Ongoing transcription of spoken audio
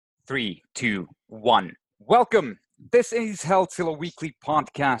Three, two, one. Welcome. This is Healthzilla Weekly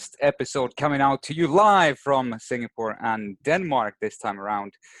Podcast episode coming out to you live from Singapore and Denmark this time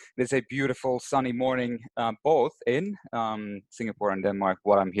around. It is a beautiful sunny morning, both in Singapore and Denmark,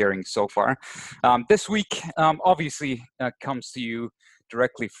 what I'm hearing so far. This week, obviously, comes to you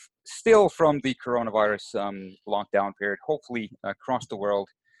directly still from the coronavirus lockdown period, hopefully across the world.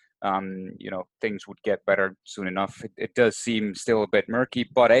 Things would get better soon enough. It does seem still a bit murky,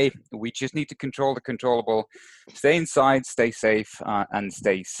 but we just need to control the controllable, stay inside, stay safe, and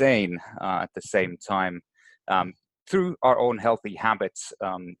stay sane at the same time through our own healthy habits,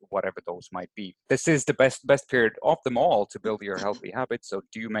 whatever those might be. This is the best period of them all to build your healthy habits, so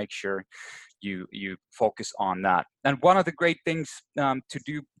do make sure you focus on that. And one of the great things to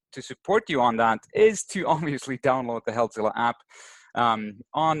do to support you on that is to obviously download the Healthzilla app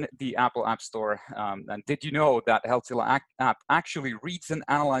on the Apple App Store. And did you know that Healthzilla app actually reads and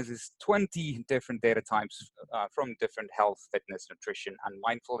analyzes 20 different data types from different health, fitness, nutrition, and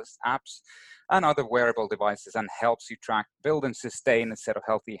mindfulness apps and other wearable devices, and helps you track, build, and sustain a set of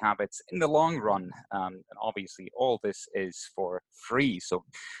healthy habits in the long run. And obviously, all this is for free. So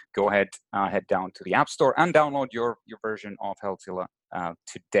go ahead, head down to the App Store and download your version of Healthzilla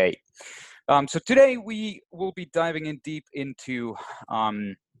today. So today we will be diving in deep into a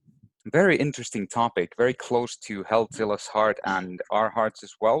very interesting topic, very close to Healthzilla's heart and our hearts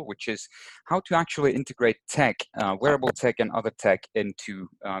as well, which is how to actually integrate tech, wearable tech and other tech into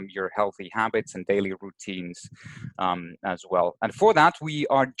your healthy habits and daily routines as well. And for that, we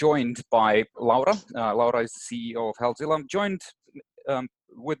are joined by Laura. Laura is the CEO of Healthzilla. I'm joined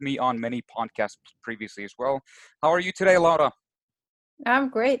with me on many podcasts previously as well. How are you today, Laura? I'm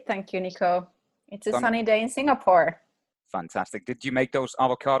great, thank you, Nico. It's a sunny day in Singapore. Fantastic. Did you make those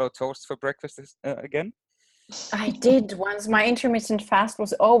avocado toasts for breakfast again? I did. Once my intermittent fast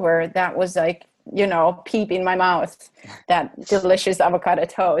was over, that was like, peep in my mouth, that delicious avocado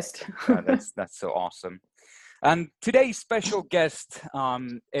toast. That's so awesome. And today's special guest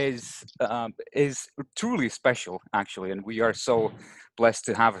is truly special, actually, and we are so blessed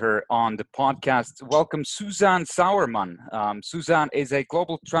to have her on the podcast. Welcome, Suzanne Sauermann. Suzanne is a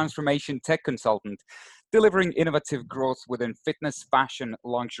global transformation tech consultant delivering innovative growth within fitness, fashion,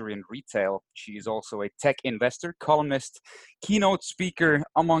 luxury, and retail. She is also a tech investor, columnist, keynote speaker,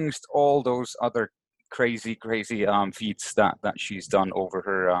 amongst all those other crazy feats that she's done over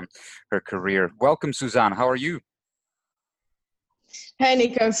her career. Welcome, Suzanne. How are you? Hey,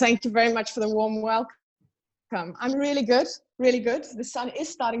 Nico. Thank you very much for the warm welcome. I'm really good, really good. The sun is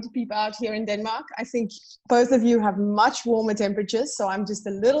starting to peep out here in Denmark. I think both of you have much warmer temperatures, so I'm just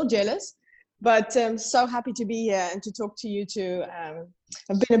a little jealous, but so happy to be here and to talk to you too.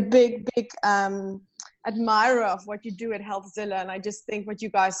 I've been a big admirer of what you do at Healthzilla, and I just think what you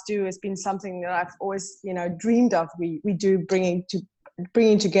guys do has been something that I've always, dreamed of. We do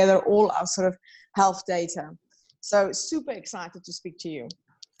bringing together all our sort of health data. So super excited to speak to you.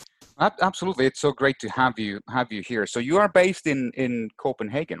 Absolutely, it's so great to have you here. So you are based in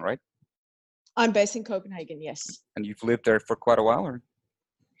Copenhagen, right? I'm based in Copenhagen, yes. And you've lived there for quite a while, or?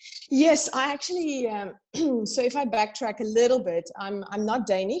 Yes, I actually, so if I backtrack a little bit, I'm not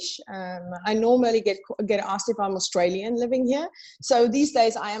Danish. I normally get asked if I'm Australian living here. So these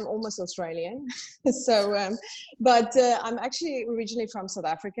days I am almost Australian. But I'm actually originally from South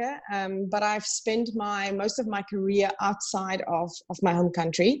Africa, but I've spent most of my career outside of my home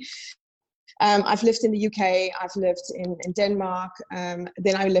country. I've lived in the UK, I've lived in Denmark,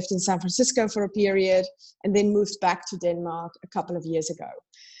 then I lived in San Francisco for a period, and then moved back to Denmark a couple of years ago.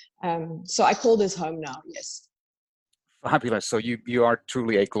 So I call this home now, yes. Fabulous. So you are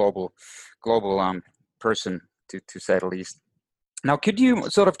truly a global person, to say the least. Now, could you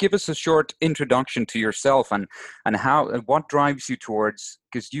sort of give us a short introduction to yourself and what drives you towards,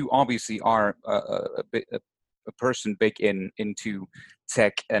 because you obviously are a person big into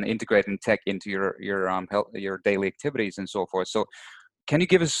tech and integrating tech into your daily activities and so forth. So can you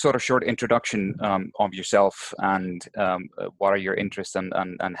give us a sort of short introduction of yourself and what are your interests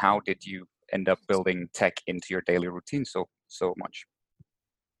and how did you end up building tech into your daily routine so much?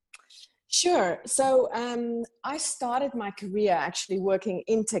 Sure. So I started my career actually working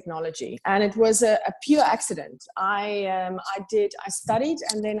in technology, and it was a pure accident. I studied,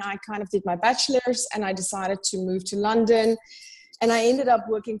 and then I kind of did my bachelor's, and I decided to move to London. And I ended up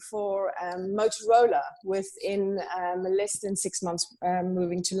working for Motorola within less than 6 months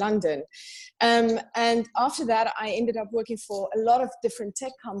moving to London. And after that, I ended up working for a lot of different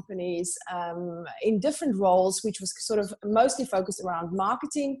tech companies in different roles, which was sort of mostly focused around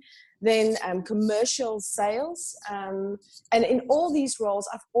marketing, then commercial sales. And in all these roles,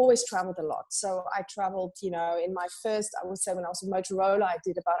 I've always traveled a lot. So I traveled, you know, in my first, I would say when I was with Motorola, I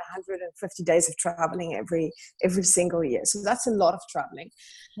did about 150 days of traveling every single year. So that's a lot of traveling.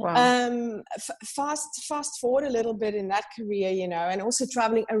 Wow. Fast forward a little bit in that career, you know, and also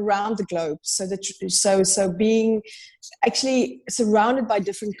traveling around the globe. So being actually surrounded by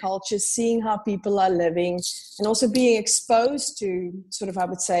different cultures, seeing how people are living, and also being exposed to sort of, I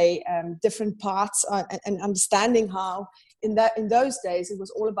would say, different parts and understanding how in those days it was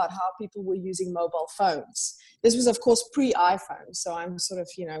all about how people were using mobile phones. This was, of course, pre-iPhone, so I'm sort of,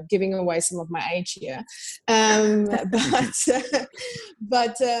 you know, giving away some of my age here.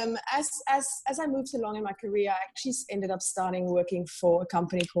 But as I moved along in my career, I actually ended up working for a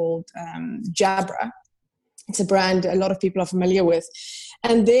company called Jabra. It's a brand a lot of people are familiar with.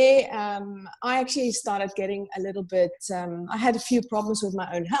 And there, I actually started getting a little bit, I had a few problems with my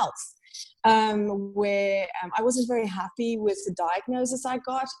own health, where I wasn't very happy with the diagnosis I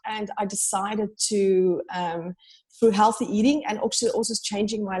got. And I decided to, through healthy eating and also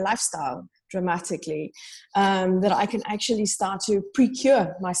changing my lifestyle dramatically, that I can actually start to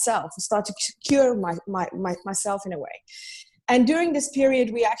pre-cure myself, start to cure myself in a way. And during this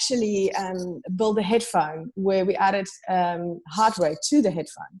period, we actually built a headphone where we added heart rate to the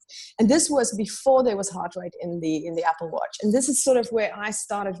headphone. And this was before there was heart rate in the Apple Watch. And this is sort of where I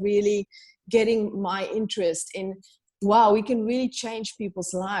started really getting my interest in, wow, we can really change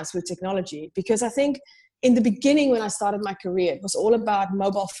people's lives with technology. Because I think in the beginning, when I started my career, it was all about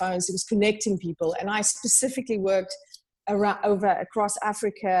mobile phones. It was connecting people. And I specifically worked across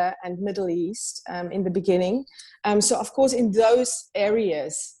Africa and Middle East in the beginning. So of course, in those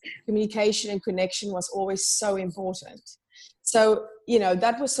areas, communication and connection was always so important. So, you know,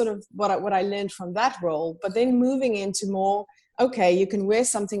 that was sort of what I learned from that role. But then moving into more, okay, you can wear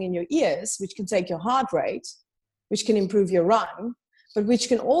something in your ears, which can take your heart rate, which can improve your run, but which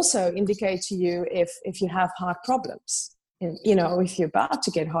can also indicate to you if you have heart problems. You know, if you're about to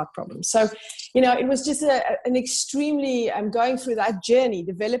get heart problems. So, you know, it was just an extremely, I'm going through that journey,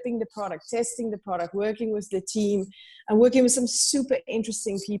 developing the product, testing the product, working with the team, and working with some super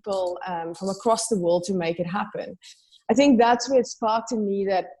interesting people from across the world to make it happen. I think that's where it sparked in me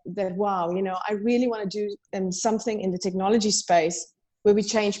that wow, you know, I really want to do something in the technology space where we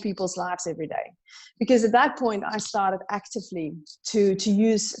change people's lives every day. Because at that point, I started actively to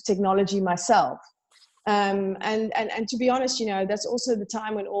use technology myself. And to be honest, you know, that's also the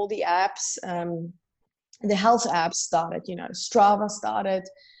time when all the apps, the health apps started, you know, Strava started,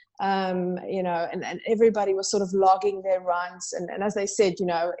 you know, and everybody was sort of logging their runs. And as they said, you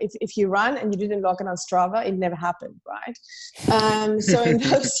know, if you run and you didn't log it on Strava, it never happened, right? So in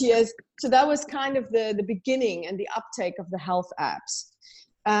those years, so that was kind of the beginning and the uptake of the health apps.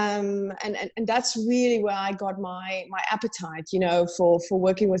 And that's really where I got my appetite, you know, for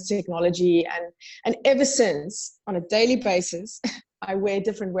working with technology. And ever since, on a daily basis, I wear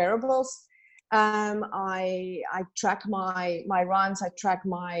different wearables. I track my runs, I track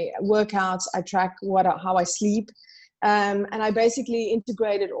my workouts, I track how I sleep. And I basically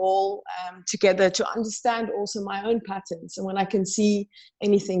integrate it all together to understand also my own patterns and when I can see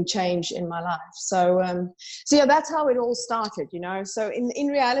anything change in my life. So yeah, that's how it all started, you know. So in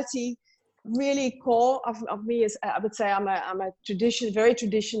reality, really core of me is, I would say I'm a very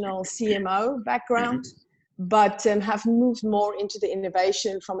traditional CMO background, but have moved more into the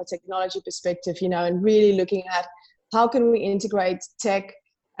innovation from a technology perspective, you know, and really looking at how can we integrate tech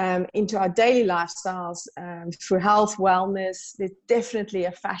into our daily lifestyles through health, wellness. There's definitely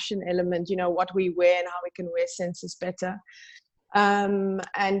a fashion element, you know, what we wear and how we can wear senses better. And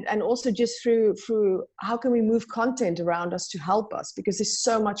also just through how can we move content around us to help us, because there's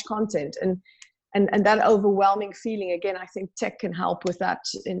so much content and that overwhelming feeling, again, I think tech can help with that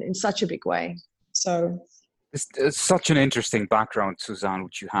in such a big way. So it's such an interesting background, Suzanne,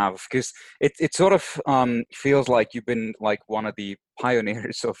 which you have, because it sort of feels like you've been like one of the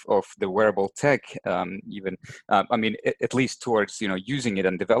pioneers of the wearable tech, even. I mean, at least towards, you know, using it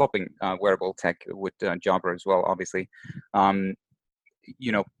and developing wearable tech with Jabra as well, obviously.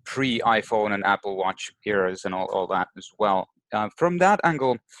 You know, pre-iPhone and Apple Watch eras and all that as well. From that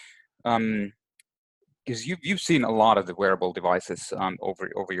angle, because you've seen a lot of the wearable devices over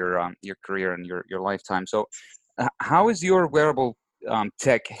your career and your lifetime. So how is your wearable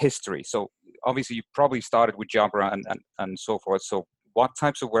tech history? So obviously you probably started with Jabra and so forth. So what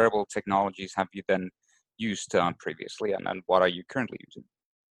types of wearable technologies have you then used previously, and what are you currently using?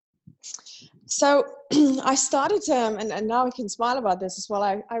 So I started, and now I can smile about this as well.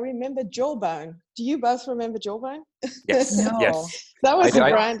 I remember Jawbone. Do you both remember Jawbone? Yes. No. Yes. That was a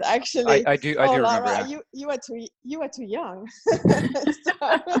I, brand, actually. I do Oh, remember. Lara, Yeah. you were too young.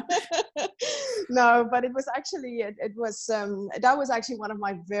 No, but it was actually that was actually one of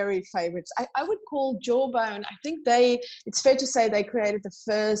my very favorites. I would call Jawbone. I think it's fair to say they created the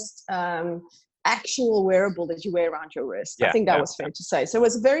first actual wearable that you wear around your wrist. Yeah, I think that yeah, was fair to say. So it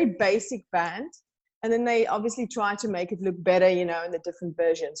was a very basic band. And then they obviously tried to make it look better, in the different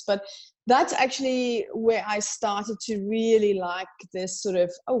versions. But that's actually where I started to really like this sort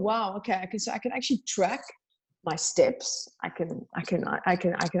of, oh wow, okay, I can actually track my steps. I can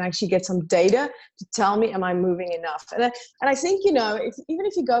actually get some data to tell me, am I moving enough? And I think, even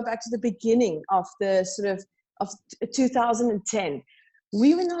if you go back to the beginning of the sort of 2010,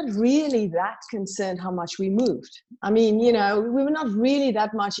 we were not really that concerned how much we moved. I mean, we were not really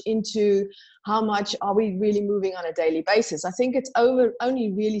that much into how much are we really moving on a daily basis. I think it's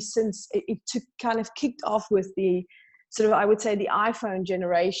only really since it took kind of kicked off with the sort of, I would say, the iPhone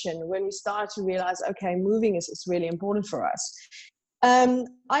generation, when we started to realize, okay, moving is really important for us.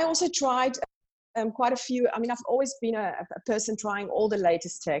 I also tried quite a few. I mean, I've always been a person trying all the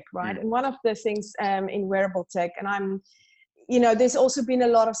latest tech, right? And one of the things in wearable tech, and there's also been a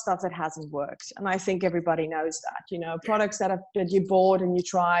lot of stuff that hasn't worked. And I think everybody knows that, products that you bought and you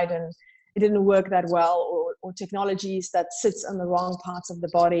tried and it didn't work that well, or technologies that sits on the wrong parts of the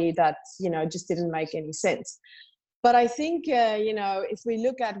body that, just didn't make any sense. But I think, if we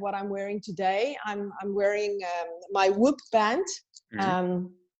look at what I'm wearing today, I'm wearing my Whoop band,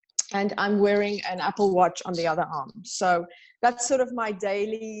 and I'm wearing an Apple Watch on the other arm. So that's sort of my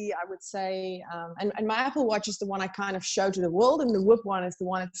daily, I would say, and my Apple Watch is the one I kind of show to the world, and the Whoop one is the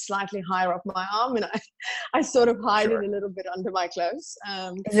one that's slightly higher up my arm, and I sort of hide it a little bit under my clothes.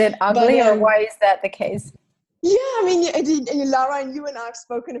 Is it ugly, or why is that the case? Yeah, I mean, Lara and you and I have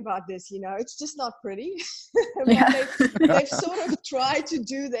spoken about this, it's just not pretty. Yeah. they've sort of tried to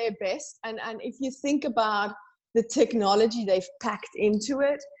do their best. And if you think about the technology they've packed into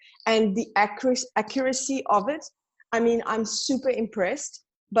it and the accuracy of it, I mean, I'm super impressed.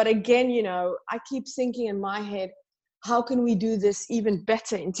 But again, I keep thinking in my head, how can we do this even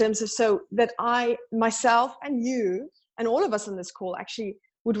better in terms of so that I, myself and you, and all of us on this call actually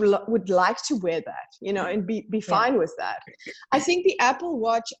would like to wear that, and be fine with that. I think the Apple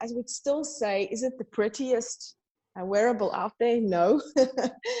Watch, I would still say, is it the prettiest wearable out there? No.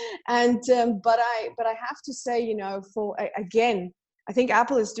 And but I have to say, again, I think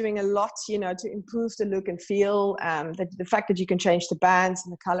Apple is doing a lot, to improve the look and feel, the fact that you can change the bands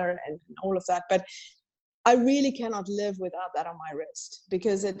and the color and all of that. But I really cannot live without that on my wrist,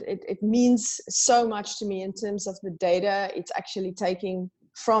 because it means so much to me in terms of the data it's actually taking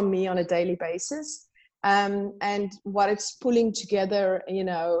from me on a daily basis, and what it's pulling together,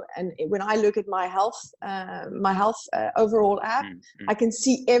 and when I look at my health overall app, I can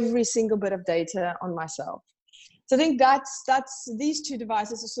see every single bit of data on myself. So I think that's these two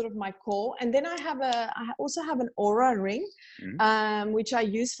devices are sort of my core. And then I also have an Aura ring, which I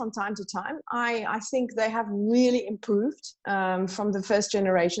use from time to time. I think they have really improved from the first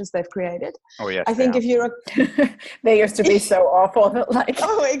generations they've created. Oh yes. I think if you're they used to be so awful, like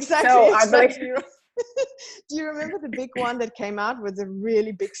exactly. So exactly. Do you remember the big one that came out with a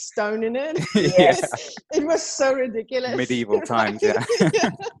really big stone in it? Yes. It was so ridiculous. Medieval times, yeah.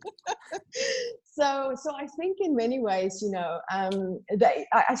 So I think in many ways,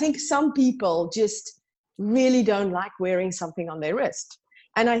 I think some people just really don't like wearing something on their wrist.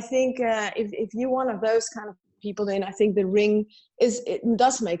 And I think if you're one of those kind of people, then I think the ring it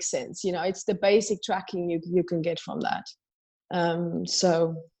does make sense. It's the basic tracking you can get from that.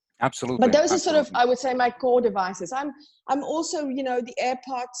 So absolutely. But those are sort of, I would say, my core devices. I'm also, the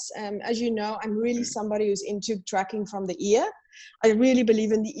AirPods. As you know, I'm really somebody who's into tracking from the ear. I really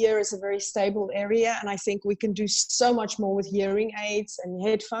believe in the ear as a very stable area, and I think we can do so much more with hearing aids and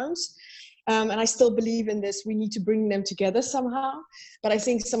headphones. And I still believe in this. We need to bring them together somehow. But I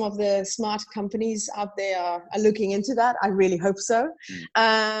think some of the smart companies out there are looking into that. I really hope so.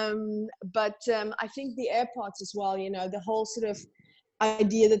 But I think the AirPods as well, the whole sort of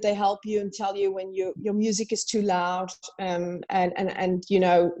idea that they help you and tell you when your music is too loud, and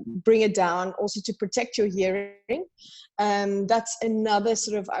bring it down, also to protect your hearing. That's another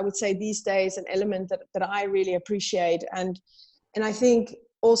sort of, I would say these days, an element that I really appreciate. And I think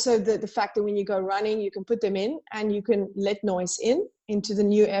also the fact that when you go running, you can put them in and you can let noise into the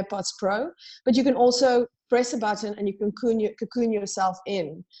new AirPods Pro, but you can also press a button and you can cocoon yourself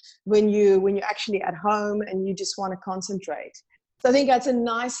in when you're actually at home and you just want to concentrate. So I think that's a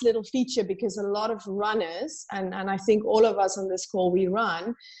nice little feature, because a lot of runners, and I think all of us on this call, we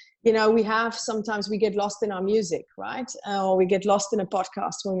run, sometimes we get lost in our music, right? Or we get lost in a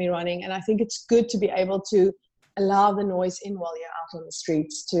podcast when we're running. And I think it's good to be able to allow the noise in while you're out on the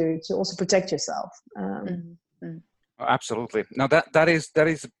streets to also protect yourself. Absolutely. Now that is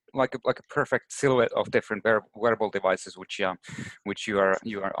like a perfect silhouette of different wearable devices, which you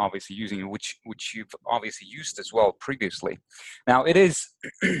are obviously using, which you've obviously used as well previously. Now it is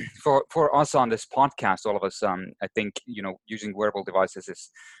for us on this podcast, all of us. I think using wearable devices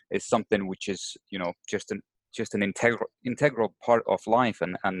is something which is just an integral part of life,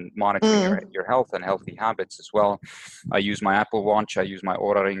 and monitoring your health and healthy habits as well. I use my Apple Watch. I use my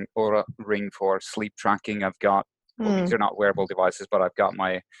Oura Ring for sleep tracking. I've got, well, these are not wearable devices, but I've got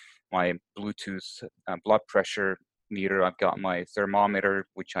my Bluetooth blood pressure meter. I've got my thermometer,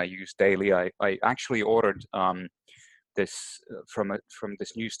 which I use daily. I actually ordered this from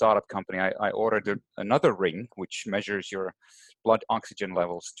this new startup company. I ordered another ring which measures your blood oxygen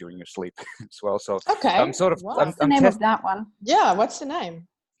levels during your sleep as well. So okay, I'm sort of what's the name of that one? Yeah, what's the name?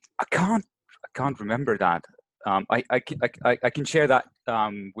 I can't remember that. I can share that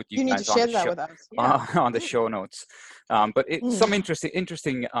with you, you need guys to share that with us. on the show notes. But it's some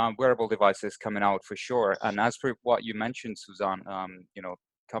interesting wearable devices coming out for sure. And as for what you mentioned, Suzanne,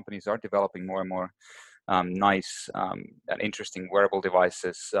 companies are developing more and more nice and interesting wearable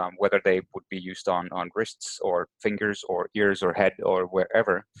devices, whether they would be used on wrists or fingers or ears or head or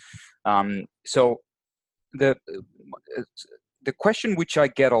wherever. So the question which I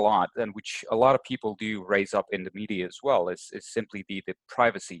get a lot, and which a lot of people do raise up in the media as well, is simply the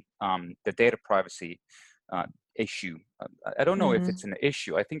privacy, the data privacy issue. I don't know if it's an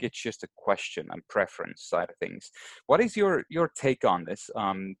issue. I think it's just a question and preference side of things. What is your take on this?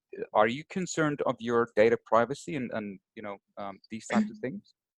 Are you concerned of your data privacy and these types of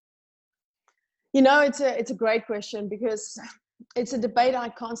things? It's a great question, because it's a debate I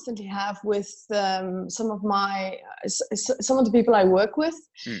constantly have with some of the people I work with,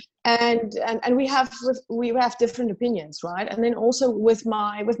 and we have different opinions, right? And then also with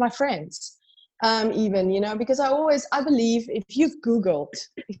my friends, even because I believe if you've Googled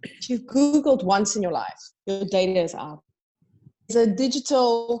once in your life, your data is out. There's a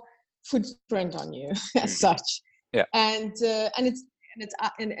digital footprint on you as such, and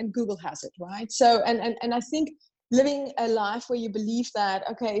Google has it, right? So and I think living a life where you believe that,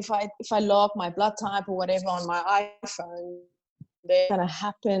 okay, if I log my blood type or whatever on my iPhone, they're going to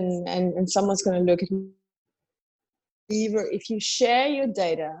happen and someone's going to look at me. If you share your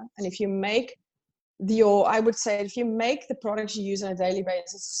data, and if you make if you make the products you use on a daily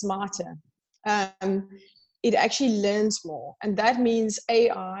basis smarter, it actually learns more. And that means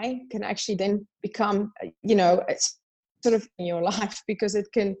AI can actually then become, sort of in your life, because it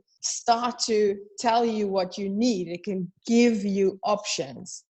can start to tell you what you need. It can give you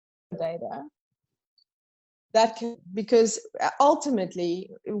options. Data that can, because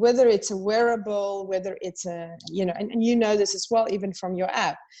ultimately, whether it's a wearable, whether it's a, and this as well, even from your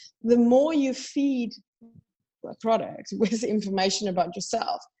app, the more you feed a product with information about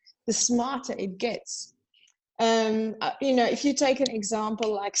yourself, the smarter it gets. If you take an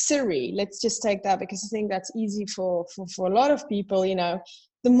example like Siri, let's just take that, because I think that's easy for a lot of people.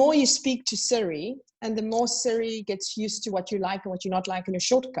 The more you speak to Siri, and the more Siri gets used to what you like and what you not like in a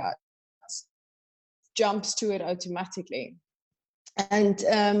shortcut, jumps to it automatically. And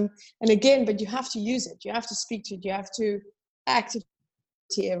again, but you have to use it. You have to speak to it. You have to actively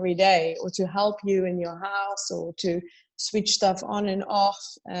every day, or to help you in your house, or to switch stuff on and off.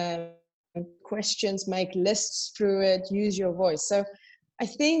 Questions, make lists through it, use your voice. So I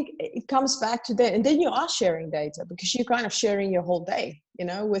think it comes back to that. And then you are sharing data, because you're kind of sharing your whole day,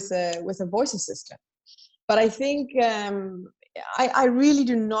 with a voice assistant. But I think I really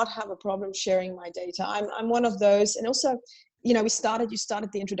do not have a problem sharing my data. I'm one of those. And also, you started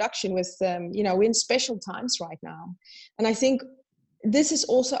the introduction with, we're in special times right now. And I think this is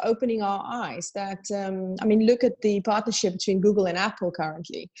also opening our eyes that, look at the partnership between Google and Apple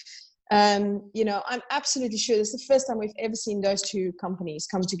currently. I'm absolutely sure this is the first time we've ever seen those two companies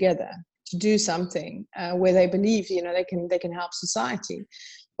come together to do something where they believe, they can help society.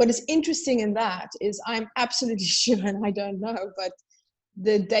 What is interesting in that is I'm absolutely sure, and I don't know, but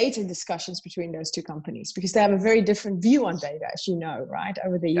the data discussions between those two companies, because they have a very different view on data, as you know, right,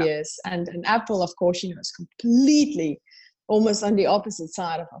 over the years. And Apple, of course, is completely almost on the opposite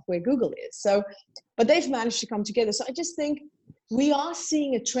side of where Google is. So, but they've managed to come together. So I just think we are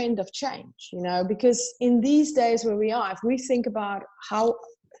seeing a trend of change, because in these days where we are, if we think about how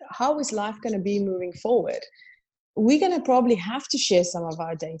is life going to be moving forward, we're going to probably have to share some of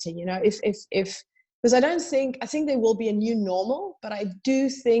our data, you know, if because I think there will be a new normal, but I do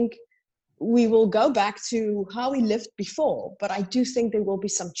think we will go back to how we lived before, but I do think there will be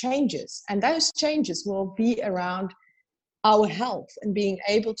some changes, and those changes will be around our health and being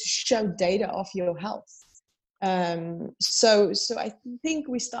able to show data of your health. So I think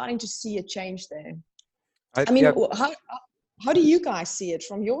we're starting to see a change there. I mean, how do you guys see it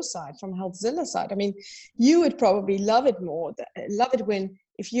from your side, from Healthzilla side? I mean, you would probably love it when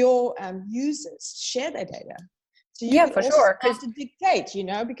if your users share their data. So you for sure. Have to dictate, you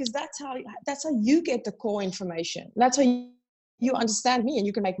know, because that's how you get the core information. That's how you understand me, and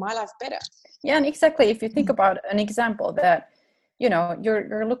you can make my life better. Yeah, and exactly. If you think about an example that, you know,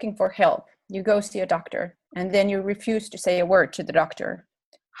 you're looking for help, you go see a doctor, and then you refuse to say a word to the doctor.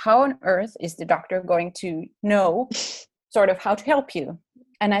 How on earth is the doctor going to know sort of how to help you?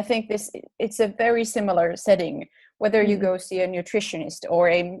 And I think it's a very similar setting, whether you go see a nutritionist or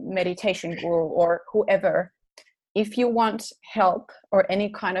a meditation guru or whoever. If you want help or any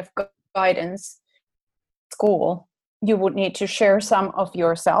kind of guidance, school, you would need to share some of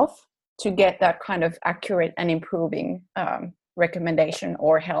yourself to get that kind of accurate and improving recommendation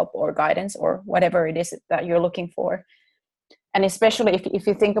or help or guidance or whatever it is that you're looking for. And especially if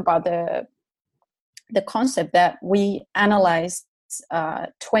you think about the concept that we analyze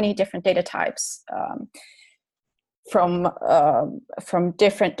 20 different data types from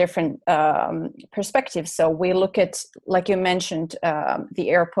different perspectives. So we look at, like you mentioned, the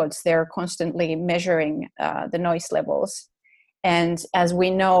AirPods. They're constantly measuring the noise levels, and as we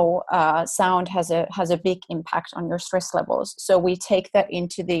know, sound has a big impact on your stress levels. So we take that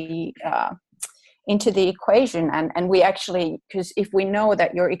into the equation, and we actually, because if we know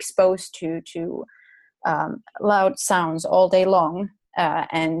that you're exposed to loud sounds all day long,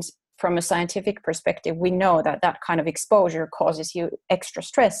 and from a scientific perspective, we know that kind of exposure causes you extra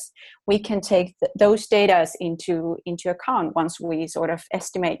stress. We can take those data into account once we sort of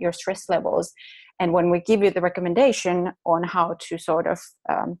estimate your stress levels. And when we give you the recommendation on how to sort of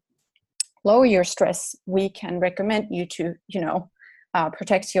lower your stress, we can recommend you to, you know,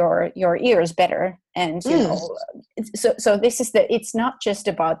 protect your ears better. And, you know, so this is it's not just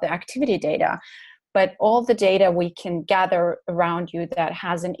about the activity data, but all the data we can gather around you that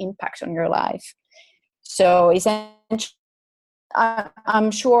has an impact on your life. So essentially, I'm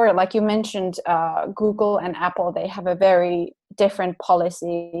sure, like you mentioned, Google and Apple, they have a very different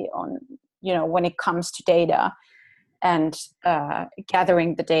policy on, you know, when it comes to data and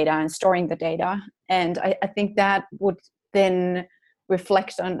gathering the data and storing the data. And I think that would then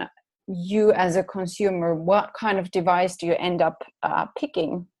reflect on you as a consumer. What kind of device do you end up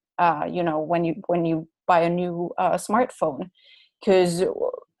picking? You know, when you buy a new smartphone, because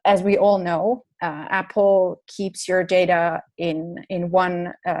as we all know, Apple keeps your data in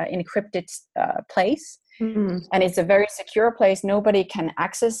one encrypted place, and it's a very secure place. Nobody can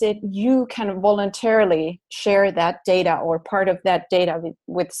access it. You can voluntarily share that data or part of that data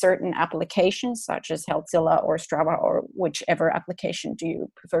with certain applications, such as Healthzilla or Strava or whichever application do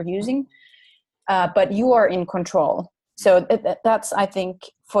you prefer using. But you are in control. So that's, I think,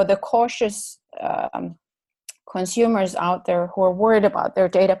 for the cautious consumers out there who are worried about their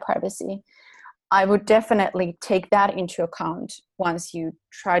data privacy, I would definitely take that into account once you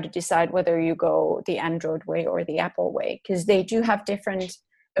try to decide whether you go the Android way or the Apple way, because they do have different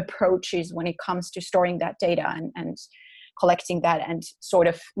approaches when it comes to storing that data and collecting that and sort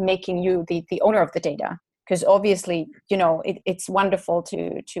of making you the owner of the data. Because obviously, you know, it's wonderful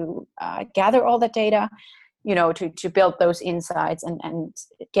to gather all the data, you know, to build those insights and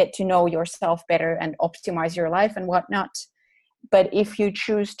get to know yourself better and optimize your life and whatnot. But if you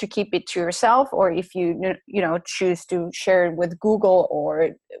choose to keep it to yourself, or if you choose to share it with Google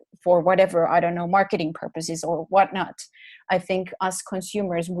or for whatever, I don't know, marketing purposes or whatnot, I think as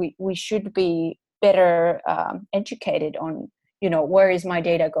consumers, we should be better educated on, you know, where is my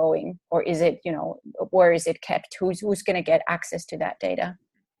data going, or is it, you know, where is it kept? Who's going to get access to that data?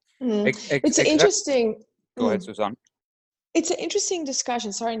 It's interesting. Go ahead, Susanne. It's an interesting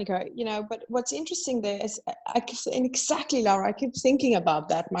discussion. Sorry, Nico. You know, but what's interesting there is, and exactly, Laura, I keep thinking about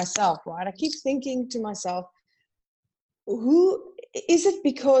that myself, right? I keep thinking to myself, who is it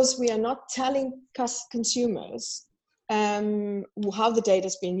because we are not telling consumers how the data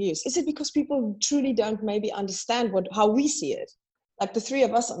is being used? Is it because people truly don't maybe understand how we see it? Like the three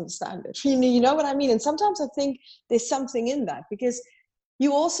of us understand it. You know what I mean? And sometimes I think there's something in that, because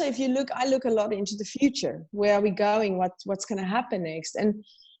you also, if you look, I look a lot into the future. Where are we going? What's going to happen next? And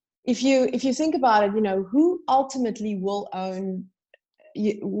if you think about it, you know, who ultimately will own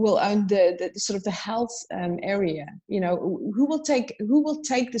will own the sort of the health area? Who will take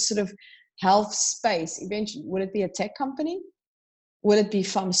the sort of health space eventually? Will it be a tech company? Will it be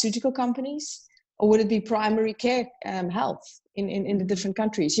pharmaceutical companies? Or will it be primary care health in the different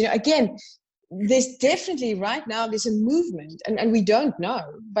countries? Again, there's definitely right now there's a movement, and we don't know.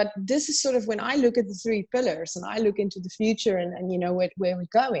 But this is sort of when I look at the three pillars and I look into the future and where we're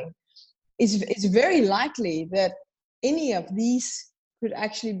going, it's very likely that any of these could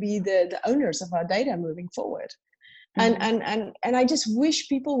actually be the owners of our data moving forward. And I just wish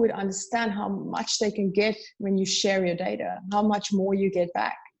people would understand how much they can get when you share your data, how much more you get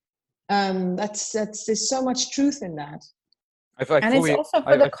back. There's so much truth in that. And it's also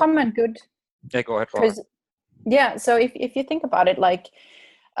for the common good. Yeah, go ahead, Laura. Yeah, so if you think about it, like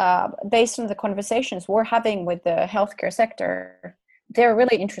based on the conversations we're having with the healthcare sector, they're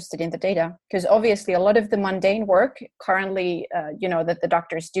really interested in the data, because obviously a lot of the mundane work currently, that the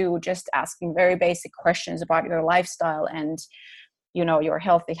doctors do, just asking very basic questions about your lifestyle and, your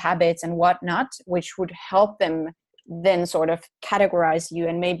healthy habits and whatnot, which would help them then sort of categorize you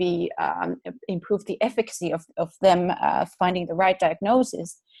and maybe improve the efficacy of them finding the right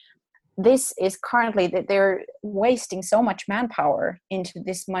diagnosis. This is currently that they're wasting so much manpower into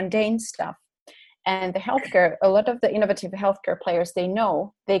this mundane stuff. And a lot of the innovative healthcare players, they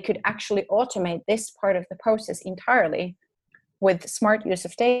know they could actually automate this part of the process entirely with smart use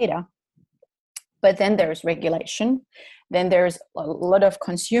of data. But then there's regulation. Then there's a lot of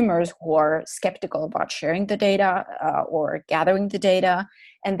consumers who are skeptical about sharing the data or gathering the data.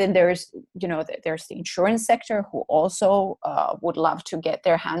 And then there's the insurance sector who also would love to get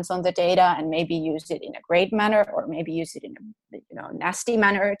their hands on the data and maybe use it in a great manner, or maybe use it in a nasty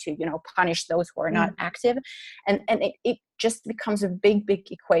manner to punish those who are not active. And it just becomes a big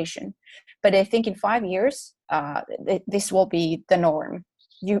equation. But I think in 5 years, this will be the norm.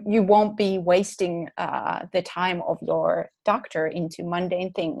 You won't be wasting the time of your doctor into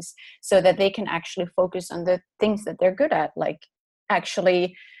mundane things, so that they can actually focus on the things that they're good at, like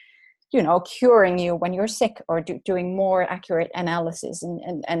actually, curing you when you're sick, or doing more accurate analysis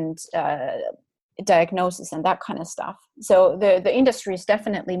and diagnosis and that kind of stuff. So the industry is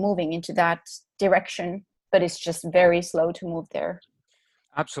definitely moving into that direction, but it's just very slow to move there.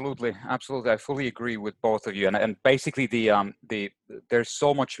 Absolutely. I fully agree with both of you, and basically there's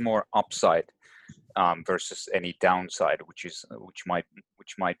so much more upside versus any downside, which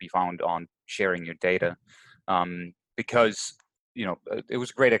might be found on sharing your data, because it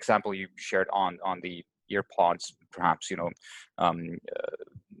was a great example you shared on the earpods, perhaps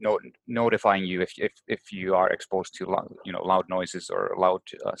notifying you if you are exposed to loud noises or loud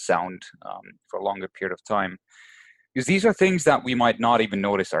sound for a longer period of time. Because these are things that we might not even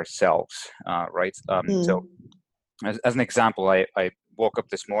notice ourselves, right? So, as an example, I woke up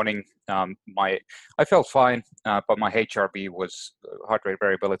this morning. I felt fine, but my HRV heart rate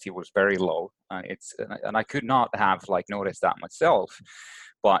variability was very low. And I could not have noticed that myself,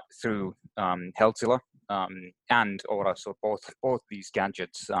 but through Healthzilla and Oura, so both these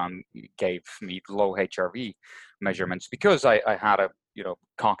gadgets gave me low HRV measurements because I had a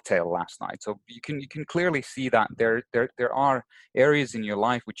cocktail last night. So you can clearly see that there are areas in your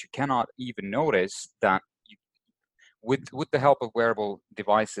life which you cannot even notice that with the help of wearable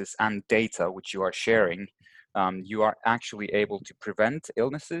devices and data which you are sharing, you are actually able to prevent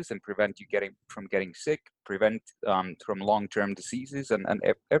illnesses and prevent you from getting sick, prevent from long-term diseases and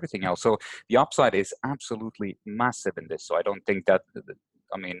everything else. So the upside is absolutely massive in this. So I don't think that,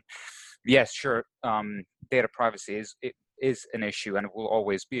 yes, sure, data privacy is an issue and it will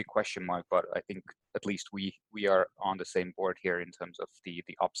always be a question mark, but I think at least we are on the same board here in terms of the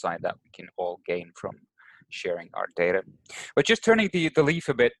upside that we can all gain from sharing our data. But just turning the leaf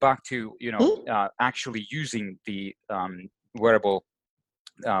a bit back to actually using the wearable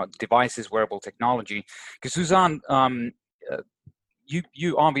devices, wearable technology, because Suzanne,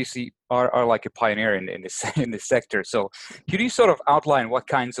 you obviously are like a pioneer in this sector. So could you sort of outline what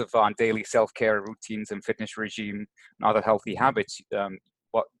kinds of daily self-care routines and fitness regime and other healthy habits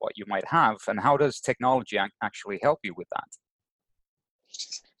what you might have, and how does technology actually help you with that?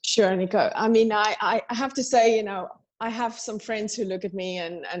 Sure, Nico. I mean, I have to say, I have some friends who look at me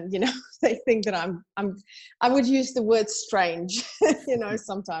and they think that I would use the word strange,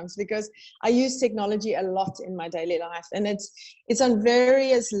 sometimes, because I use technology a lot in my daily life, and it's on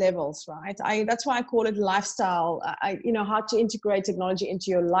various levels, right? That's why I call it lifestyle. How to integrate technology into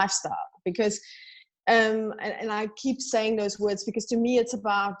your lifestyle, because and I keep saying those words because to me it's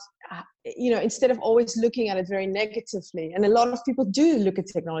about instead of always looking at it very negatively, and a lot of people do look at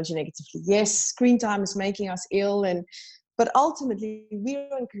technology negatively. Yes, screen time is making us ill, But ultimately,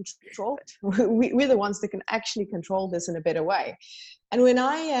 we're in control. We're the ones that can actually control this in a better way. And when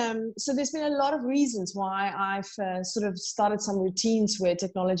so there's been a lot of reasons why I've sort of started some routines where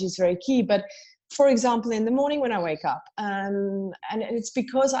technology is very key. But for example, in the morning when I wake up, and it's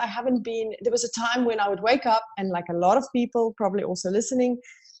because I haven't been, there was a time when I would wake up and like a lot of people probably also listening,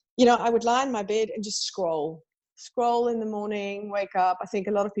 I would lie in my bed and just scroll in the morning, wake up. I think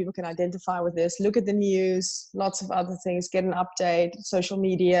a lot of people can identify with this. Look at the news, lots of other things, get an update, social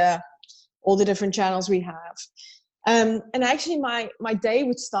media, all the different channels we have. And actually my day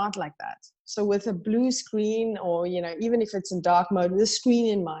would start like that. So with a blue screen, or, even if it's in dark mode, with a screen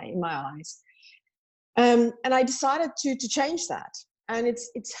in my eyes. And I decided to change that. And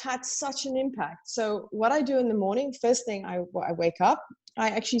it's had such an impact. So what I do in the morning, first thing I wake up, I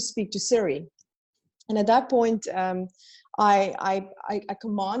actually speak to Siri. And at that point, I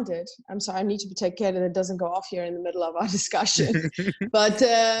commanded, I'm sorry, I need to take care that it doesn't go off here in the middle of our discussion. But,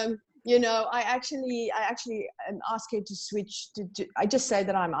 I actually ask her to switch to, I just say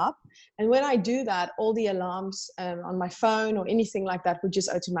that I'm up. And when I do that, all the alarms on my phone or anything like that would just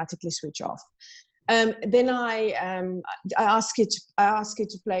automatically switch off. Then I ask it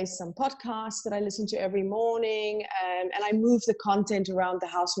to play some podcasts that I listen to every morning, and I move the content around the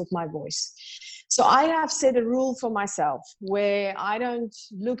house with my voice. So I have set a rule for myself where I don't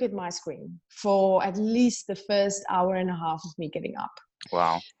look at my screen for at least the first hour and a half of me getting up.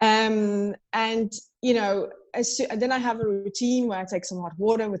 Wow. And then I have a routine where I take some hot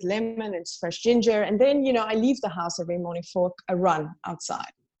water with lemon and fresh ginger, and then I leave the house every morning for a run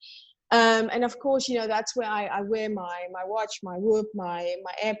outside. And of course, that's where I wear my watch, my Whoop, my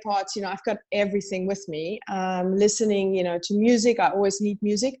AirPods. I've got everything with me. Listening, to music. I always need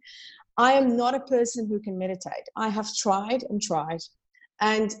music. I am not a person who can meditate. I have tried and tried.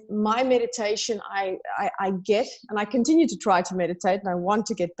 And my meditation, I get, and I continue to try to meditate, and I want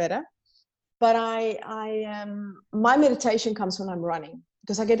to get better. But my meditation comes when I'm running,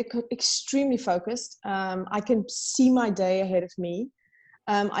 because I get extremely focused. I can see my day ahead of me.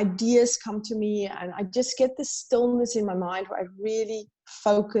 Ideas come to me, and I just get this stillness in my mind where I really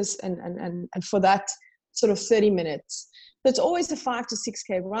focus and for that sort of 30 minutes. So it's always a 5 to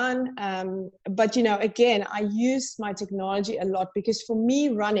 6K run. But, again, I use my technology a lot, because for me,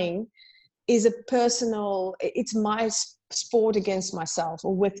 running is it's my sport against myself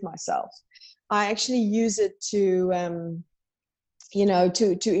or with myself. I actually use it to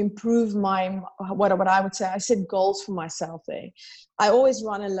improve what I would say, I set goals for myself there. I always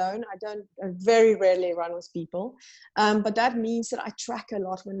run alone. I very rarely run with people. But that means that I track a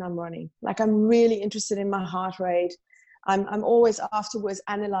lot when I'm running. Like, I'm really interested in my heart rate. I'm always afterwards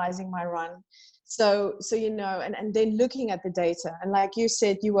analyzing my run. So and then looking at the data. And like you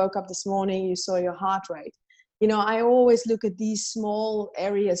said, you woke up this morning, you saw your heart rate. I always look at these small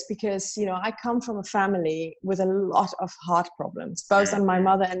areas, because, I come from a family with a lot of heart problems, both on my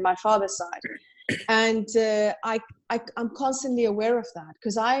mother and my father's side. And I'm constantly aware of that,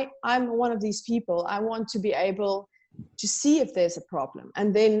 because I'm one of these people. I want to be able to see if there's a problem.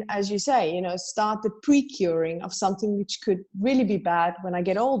 And then, as you say, start the pre-curing of something which could really be bad when I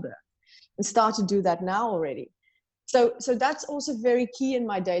get older, and start to do that now already. So that's also very key in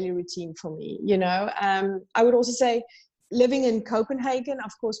my daily routine for me. I would also say, living in Copenhagen,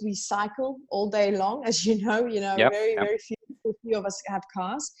 of course, we cycle all day long, as you know. Yep. Very few of us have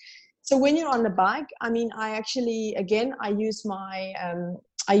cars. So when you're on the bike, I actually, again, I use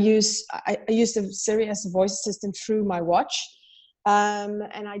I use the Siri as a voice assistant through my watch,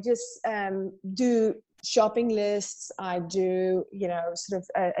 and I just do shopping lists. I do, sort of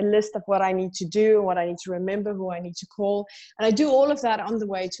a list of what I need to do, what I need to remember, who I need to call. And I do all of that on the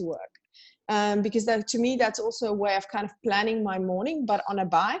way to work. Because to me, that's also a way of kind of planning my morning, but on a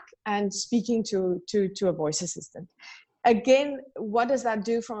bike and speaking to a voice assistant. Again, what does that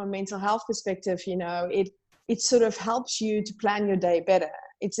do from a mental health perspective? It sort of helps you to plan your day better.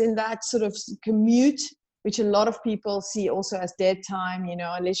 It's in that sort of commute, which a lot of people see also as dead time,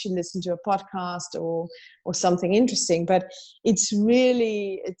 unless you listen to a podcast or something interesting. But it's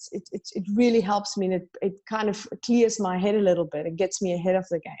really, it really helps me, and it kind of clears my head a little bit. It gets me ahead of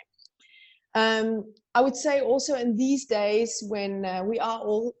the game. I would say also in these days when we are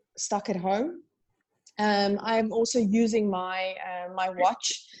all stuck at home, I'm also using my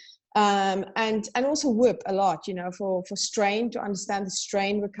watch. And also Whoop a lot, for strain, to understand the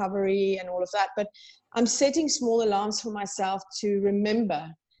strain recovery and all of that. But I'm setting small alarms for myself to remember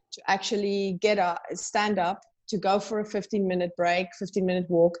to actually stand up, to go for a 15-minute break, 15-minute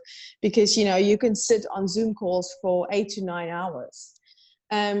walk, because, you can sit on Zoom calls for 8 to 9 hours.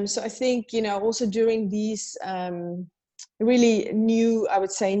 So I think, also during these really new, I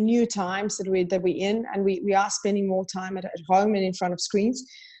would say, new times that we're in, and we are spending more time at home and in front of screens.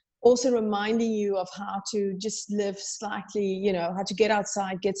 Also reminding you of how to just live slightly, you know, how to get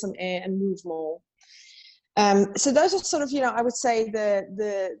outside, get some air, and move more. So those are sort of, you know, I would say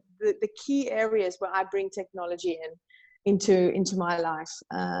the key areas where I bring technology into my life,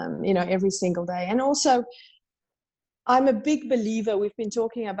 you know, every single day. And also, I'm a big believer. We've been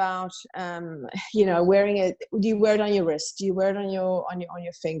talking about, you know, wearing it. Do you wear it on your wrist? Do you wear it on your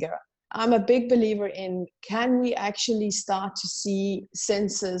finger? I'm a big believer in, can we actually start to see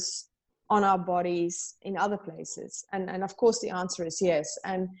sensors on our bodies in other places? And of course the answer is yes.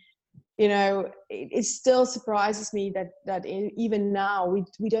 And, you know, it still surprises me that even now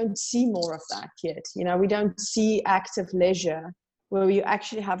we don't see more of that yet. You know, we don't see active leisure where you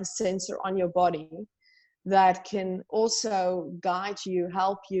actually have a sensor on your body that can also guide you,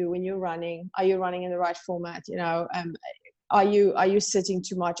 help you when you're running. Are you running in the right format? You know, are you sitting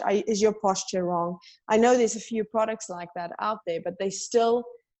too much? Is your posture wrong? I know there's a few products like that out there, but it's still,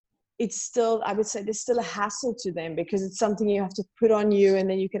 I would say there's still a hassle to them, because it's something you have to put on you, and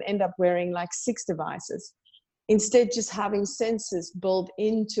then you can end up wearing like 6 devices. Instead, just having sensors built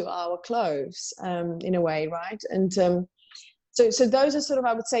into our clothes, in a way, right? And so those are sort of,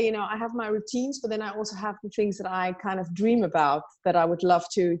 I would say, you know, I have my routines, but then I also have the things that I kind of dream about that I would love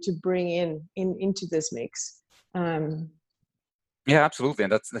to bring into this mix. Yeah, absolutely,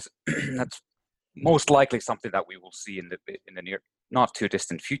 and that's that's most likely something that we will see in the near, not too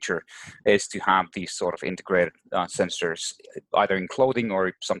distant future, is to have these sort of integrated sensors, either in clothing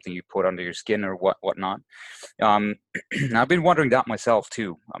or something you put under your skin or whatnot. I've been wondering that myself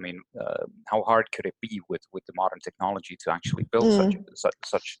too. I mean, how hard could it be with the modern technology to actually build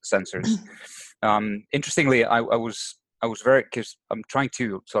such sensors? Interestingly, I was very, because I'm trying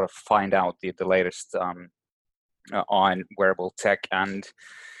to sort of find out the latest on wearable tech, and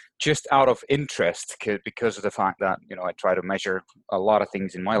just out of interest, because of the fact that, you know, I try to measure a lot of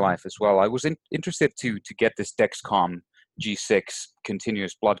things in my life as well, I was interested to get this Dexcom G6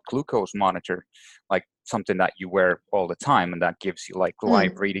 continuous blood glucose monitor, like something that you wear all the time, and that gives you like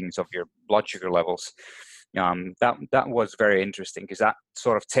live readings of your blood sugar levels. That was very interesting, because that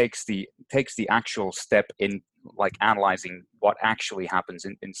sort of takes the actual step in like analyzing what actually happens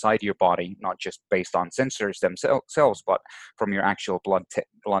inside your body, not just based on sensors themselves, but from your actual blood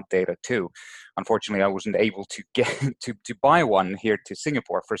data too. Unfortunately, I wasn't able to get to buy one here to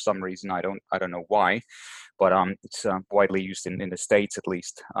Singapore for some reason. I don't know why, but it's widely used in the States at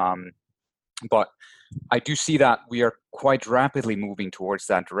least. But I do see that we are quite rapidly moving towards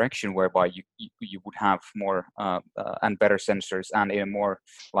that direction, whereby you would have more and better sensors, and in a more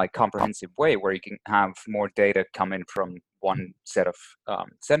like comprehensive way, where you can have more data come in from one set of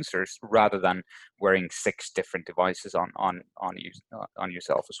sensors, rather than wearing 6 different devices on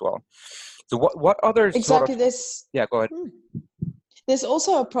yourself as well. So what other exactly sort of, this? Yeah, go ahead. There's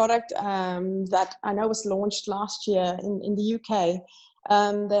also a product that I know was launched last year in the UK.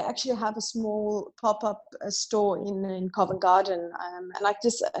 They actually have a small pop-up store in Covent Garden, and I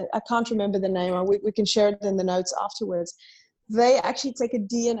can't remember the name. We can share it in the notes afterwards. They actually take a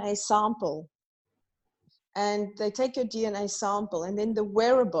DNA sample, and they take your DNA sample, and then the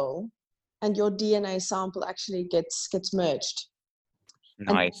wearable and your DNA sample actually gets merged.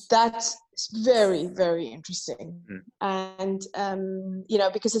 Nice. And that's very, very interesting. And you know,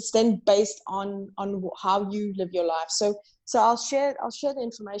 because it's then based on how you live your life. So I'll share the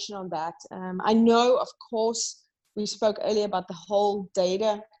information on that. I know, of course, we spoke earlier about the whole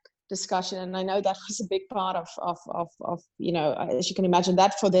data discussion, and I know that was a big part of you know, as you can imagine,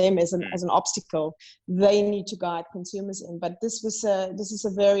 that for them is an obstacle they need to guide consumers in. But this is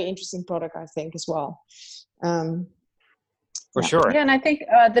a very interesting product, I think, as well. For sure. Yeah, and I think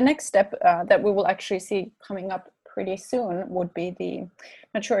the next step that we will actually see coming up pretty soon would be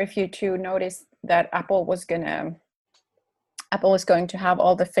not sure if you two noticed that Apple was going to have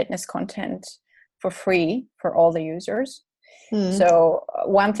all the fitness content for free for all the users. So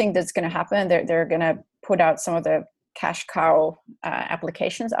one thing that's going to happen, they're going to put out some of the cash cow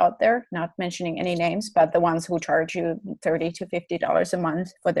applications out there, not mentioning any names, but the ones who charge you $30 to $50 a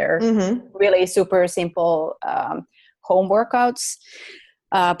month for their really super simple home workouts.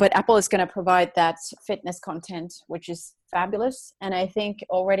 But Apple is going to provide that fitness content, which is fabulous. And I think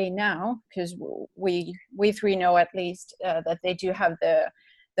already now, because we three know at least that they do have the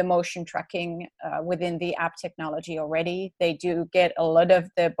motion tracking within the app technology already. They do get a lot of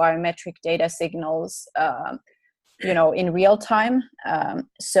the biometric data signals, you know, in real time.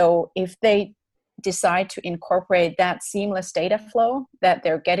 So if they decide to incorporate that seamless data flow that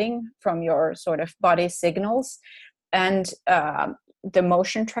they're getting from your sort of body signals, and the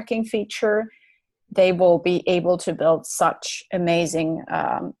motion tracking feature, they will be able to build such amazing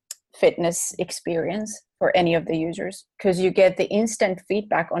fitness experience for any of the users, because you get the instant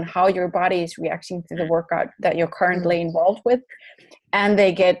feedback on how your body is reacting to the workout that you're currently involved with. And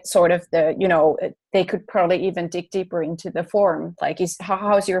they get sort of the, they could probably even dig deeper into the form, like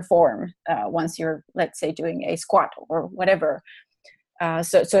how's your form once you're, let's say, doing a squat or whatever.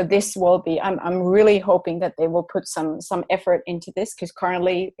 So this will be, I'm really hoping that they will put some effort into this, because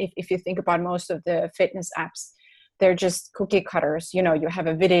currently, if you think about most of the fitness apps, they're just cookie cutters. You have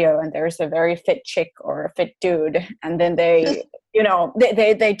a video and there's a very fit chick or a fit dude, and then they,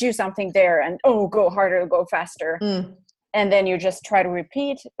 they do something there and, go harder, go faster. And then you just try to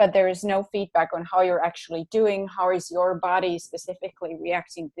repeat, but there is no feedback on how you're actually doing. How is your body specifically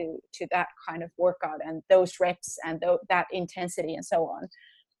reacting to that kind of workout and those reps and that intensity and so on.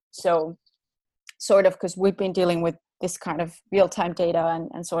 So sort of, because we've been dealing with this kind of real-time data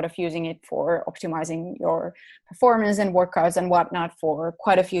and sort of using it for optimizing your performance and workouts and whatnot for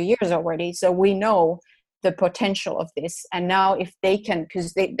quite a few years already. So we know the potential of this. And now if they can,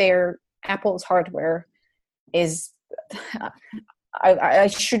 because their Apple's hardware is,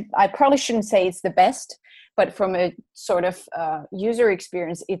 I probably shouldn't say it's the best, but from a sort of user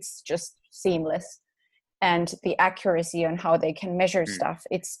experience, it's just seamless. And the accuracy on how they can measure stuff,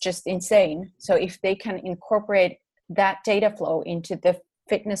 it's just insane. So if they can incorporate that data flow into the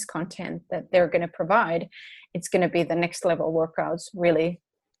fitness content that they're going to provide, it's going to be the next level workouts, really.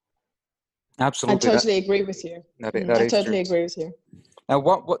 Absolutely. I totally agree with you. I totally agree with you. Now,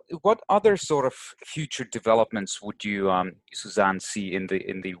 what other sort of future developments would you, Suzanne, see in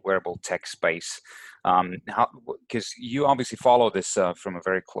the wearable tech space? Because you obviously follow this from a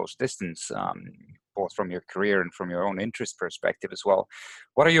very close distance, both from your career and from your own interest perspective as well.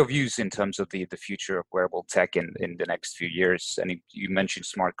 What are your views in terms of the future of wearable tech in the next few years? And you mentioned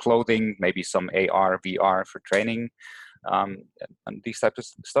smart clothing, maybe some AR, VR for training, and these types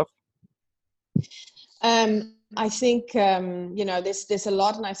of stuff. I think, there's a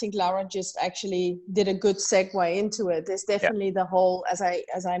lot, and I think Laura just actually did a good segue into it. There's definitely the whole, as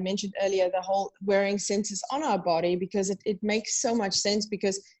I mentioned earlier, the whole wearing sensors on our body, because it makes so much sense,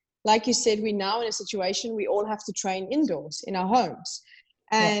 because like you said, we're now in a situation we all have to train indoors in our homes.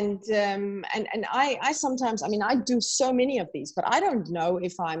 And I sometimes, I do so many of these, but I don't know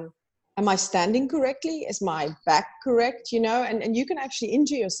if am I standing correctly? Is my back correct? And you can actually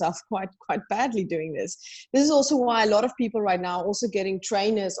injure yourself quite badly doing this. This is also why a lot of people right now are also getting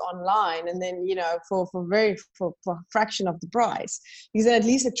trainers online, and then, for a fraction of the price, because then at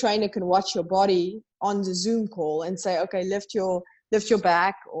least a trainer can watch your body on the Zoom call and say, okay, lift your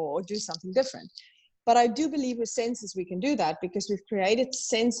back or do something different. But I do believe with sensors we can do that, because we've created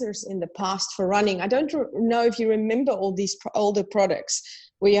sensors in the past for running. I don't know if you remember all these older products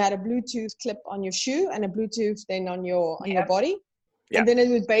where you had a Bluetooth clip on your shoe and a Bluetooth then on your body. Yeah. And then it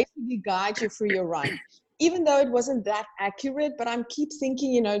would basically guide you through your run. Even though it wasn't that accurate, but I keep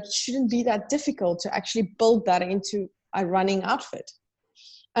thinking, it shouldn't be that difficult to actually build that into a running outfit.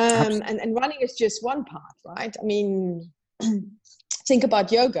 And running is just one part, right? Think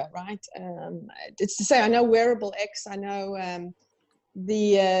about yoga, right? It's to say, I know Wearable X, I know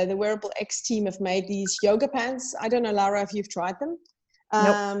the Wearable X team have made these yoga pants. I don't know, Laura, if you've tried them.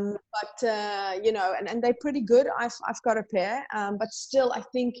 Nope. But and they're pretty good. I've got a pair, but still I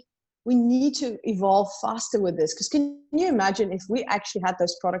think we need to evolve faster with this, because can you imagine if we actually had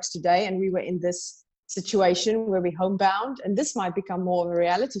those products today and we were in this situation where we're homebound, and this might become more of a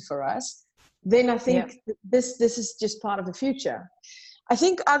reality for us, then I think this is just part of the future. I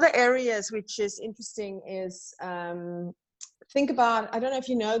think other areas which is interesting is think about, I don't know if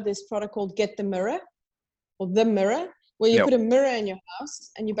you know this product called Get the Mirror, or The Mirror, where you put a mirror in your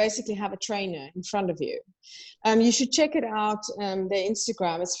house and you basically have a trainer in front of you. You should check it out, their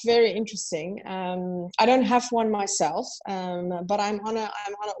Instagram. It's very interesting. I don't have one myself, but I'm on an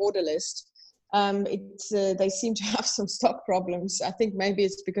order list. They seem to have some stock problems. I think maybe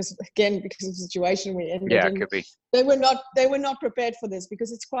it's because of the situation we ended in. Yeah, it could be. They were not prepared for this,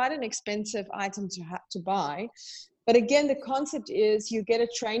 because it's quite an expensive item to have to buy. But again, the concept is you get a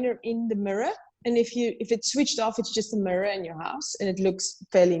trainer in the mirror, and if it's switched off, it's just a mirror in your house, and it looks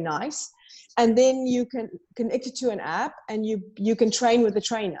fairly nice. And then you can connect it to an app, and you can train with the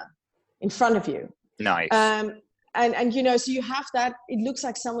trainer in front of you. Nice. And so you have that, it looks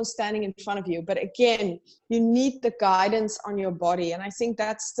like someone's standing in front of you, but again, you need the guidance on your body. And I think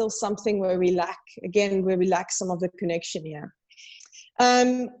that's still something where we lack some of the connection here.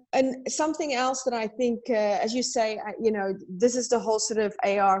 And something else that I think, as you say, this is the whole sort of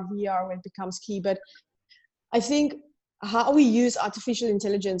AR, VR when it becomes key, but I think how we use artificial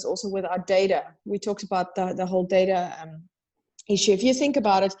intelligence also with our data. We talked about the whole data issue. If you think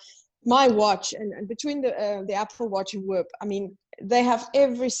about it, my watch and between the Apple Watch and Whoop, I mean, they have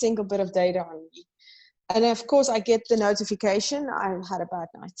every single bit of data on me. And of course, I get the notification. I've had a bad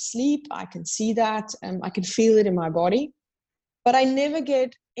night's sleep. I can see that. I can feel it in my body. But I never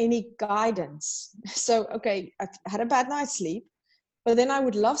get any guidance. So, okay, I had a bad night's sleep, but then I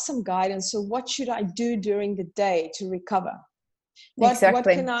would love some guidance. So what should I do during the day to recover?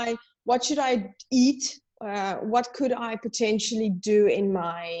 Exactly. What should I eat? What could I potentially do in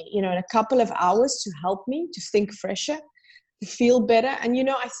my, in a couple of hours to help me to think fresher, to feel better? And,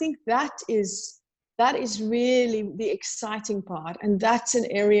 I think that is really the exciting part. And that's an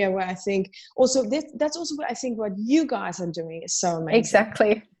area where I think also that's also what I think what you guys are doing is so amazing.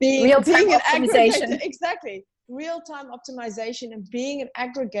 Exactly. Real-time optimization. Exactly. Real-time optimization and being an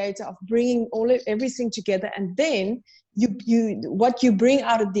aggregator of bringing everything together. And then what you bring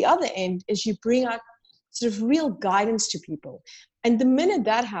out at the other end is you bring out sort of real guidance to people. And the minute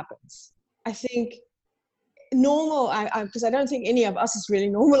that happens, I think normal, because I don't think any of us is really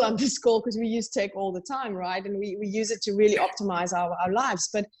normal on this call because we use tech all the time, right? And we use it to really optimize our lives.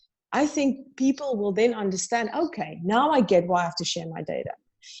 But I think people will then understand, okay, now I get why I have to share my data.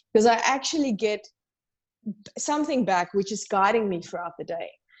 Because I actually get something back which is guiding me throughout the day.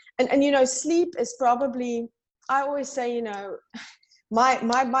 And sleep is probably, I always say,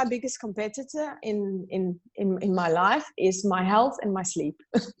 my biggest competitor in my life is my health and my sleep.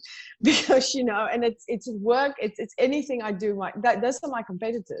 Because and it's work, it's anything I do, those are my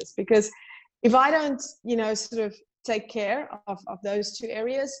competitors. Because if I don't sort of take care of those two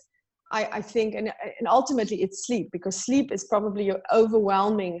areas, I think and ultimately it's sleep, because sleep is probably your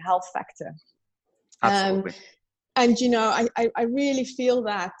overwhelming health factor. Absolutely. And I really feel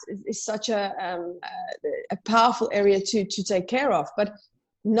that is such a powerful area to take care of. But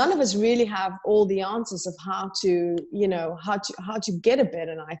none of us really have all the answers of how to get a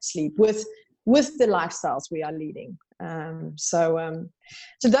better night's sleep with the lifestyles we are leading. So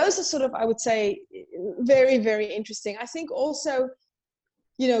those are sort of, I would say, very, very interesting. I think also,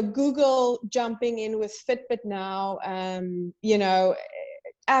 Google jumping in with Fitbit now,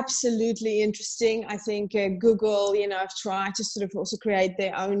 absolutely interesting. I think Google, have tried to sort of also create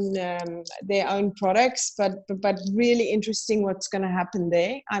their own products, but really interesting what's going to happen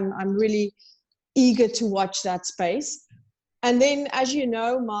there. I'm really eager to watch that space. And then, as you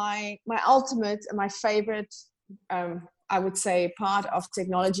know, my ultimate and my favorite, I would say, part of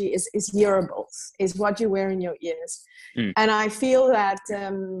technology is hearables, is what you wear in your ears. And I feel that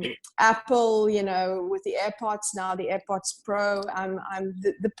Apple, with the AirPods now, the AirPods Pro,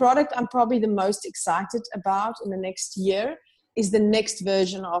 the product I'm probably the most excited about in the next year is the next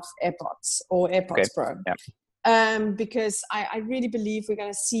version of AirPods or AirPods Pro. Yeah. Because I really believe we're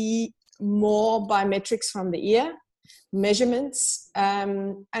going to see more biometrics from the ear, measurements,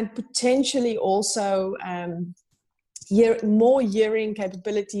 and potentially also more hearing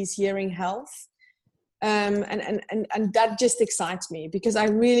capabilities, hearing health. And that just excites me, because I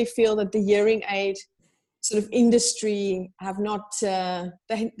really feel that the hearing aid sort of industry have not,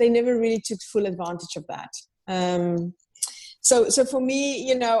 they never really took full advantage of that. So for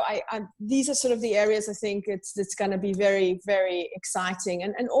me, these are sort of the areas I think it's going to be very, very exciting.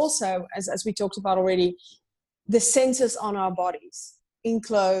 And also, as we talked about already, the sensors on our bodies, in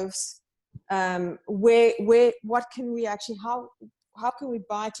clothes, what can we actually, how can we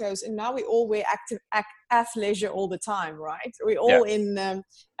buy clothes? And now we all wear athleisure all the time, right? We're all in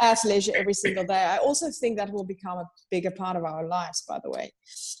athleisure every single day. I also think that will become a bigger part of our lives, by the way.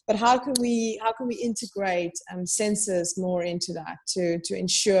 But how can we integrate sensors more into that to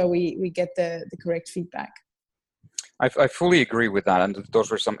ensure we get the correct feedback? I fully agree with that, and those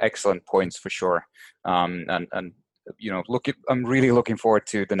were some excellent points for sure. I'm really looking forward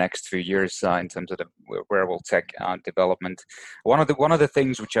to the next few years in terms of the wearable tech development. One of the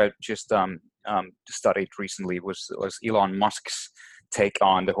things which I just studied recently was Elon Musk's take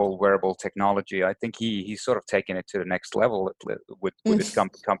on the whole wearable technology. I think he's sort of taken it to the next level with his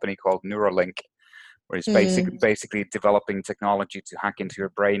company called Neuralink, where he's basically developing technology to hack into your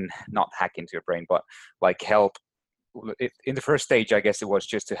brain, not hack into your brain, but like help. In the first stage, I guess it was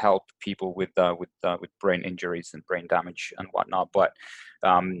just to help people with brain injuries and brain damage and whatnot. But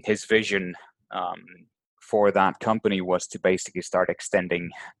his vision for that company was to basically start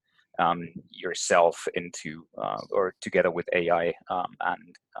extending yourself into or together with AI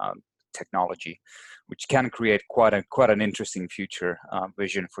and technology, which can create quite an interesting future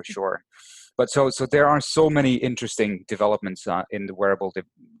vision for sure. But so there are so many interesting developments in the wearable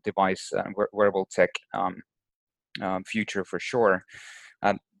device, wearable tech future for sure.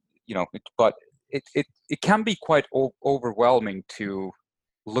 And but it can be quite overwhelming to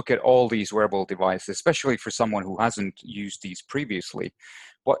look at all these wearable devices, especially for someone who hasn't used these previously.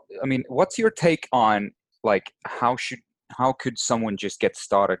 What's your take on, like, how could someone just get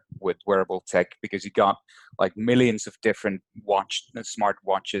started with wearable tech? Because you got like millions of different smart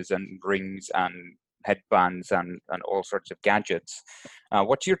watches and rings and headbands and all sorts of gadgets.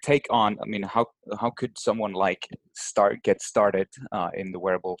 What's your take on, how could someone like get started in the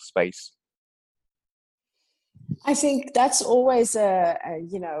wearable space? I think that's always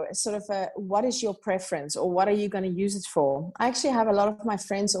what is your preference, or what are you going to use it for? I actually have a lot of my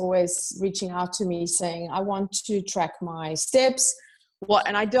friends always reaching out to me saying, I want to track my steps,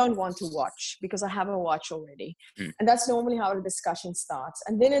 and I don't want to watch because I have a watch already. And that's normally how the discussion starts.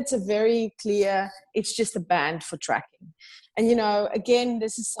 And then it's a very clear, it's just a band for tracking. And, again,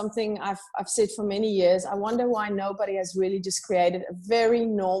 this is something I've said for many years. I wonder why nobody has really just created a very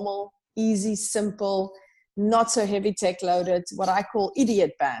normal, easy, simple, not so heavy tech loaded, what I call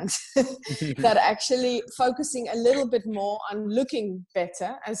idiot band, that actually focusing a little bit more on looking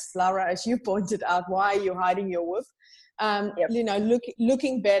better, as Laura, as you pointed out, why are you hiding your whoop?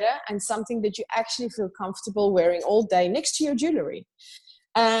 Looking better, and something that you actually feel comfortable wearing all day next to your jewelry.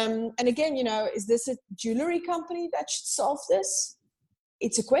 And again, is this a jewelry company that should solve this?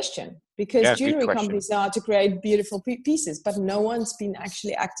 It's a question, because jewelry companies are to create beautiful pieces, but no one's been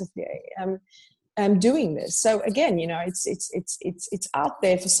actually actively doing this. So again, it's out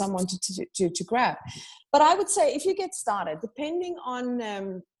there for someone to grab. But I would say, if you get started, depending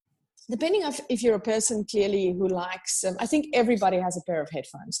on if you're a person clearly who likes, I think everybody has a pair of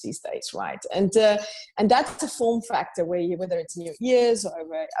headphones these days, right? And that's a form factor whether it's in your ears or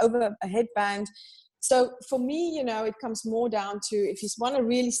over a headband. So for me, it comes more down to, if you want to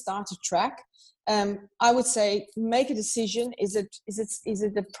really start to track, I would say make a decision. Is it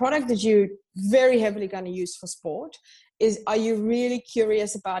the product that you very heavily going to use for sport? Are you really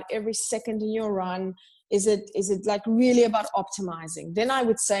curious about every second in your run? Is it like really about optimizing? Then I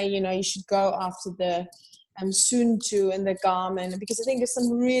would say, you should go after the Suunto and the Garmin, because I think there's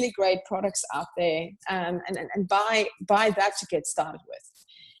some really great products out there, and buy that to get started with.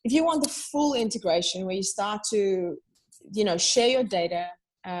 If you want the full integration, where you start to, share your data,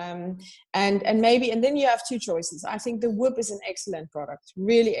 and then you have two choices. I think the Whoop is an excellent product,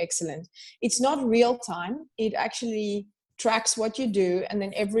 really excellent. It's not real time. It actually tracks what you do, and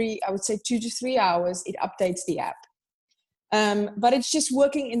then every, I would say, 2 to 3 hours, it updates the app. But it's just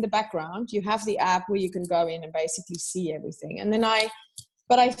working in the background. You have the app where you can go in and basically see everything. And then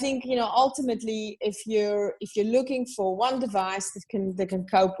but I think, ultimately, if you're looking for one device that can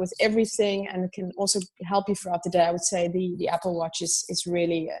cope with everything and can also help you throughout the day, I would say the Apple Watch is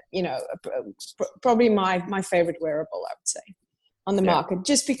really, probably my favorite wearable, I would say, on the market,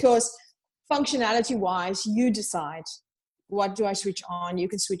 just because functionality wise, you decide, what do I switch on? You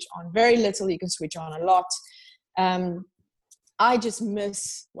can switch on very little, you can switch on a lot. I just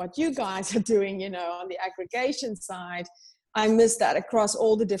miss what you guys are doing, on the aggregation side. I miss that across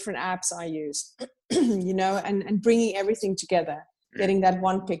all the different apps I use, and bringing everything together, getting that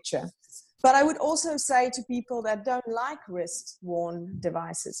one picture. But I would also say to people that don't like wrist-worn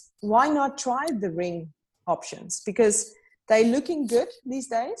devices, why not try the ring options? Because they're looking good these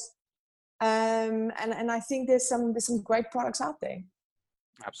days. And I think there's some great products out there.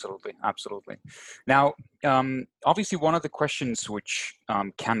 Absolutely. Now, obviously, one of the questions which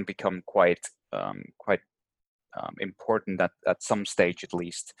can become quite important at some stage, at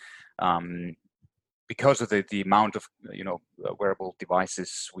least, because of the amount of wearable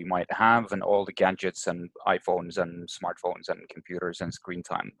devices we might have, and all the gadgets and iPhones and smartphones and computers and screen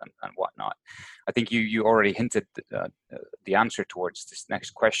time and whatnot. I think you already hinted the answer towards this next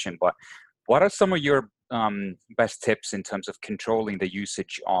question, but what are some of your best tips in terms of controlling the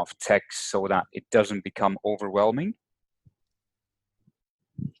usage of tech so that it doesn't become overwhelming?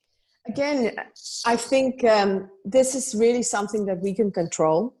 Again, I think this is really something that we can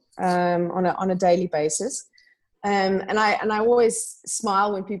control on a daily basis. And I always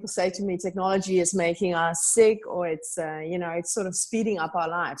smile when people say to me, technology is making us sick, or it's sort of speeding up our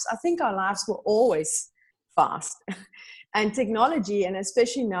lives. I think our lives were always fast. And technology, and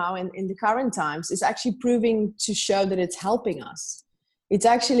especially now in the current times, is actually proving to show that it's helping us. It's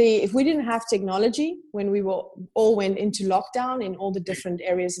actually, if we didn't have technology when we all went into lockdown in all the different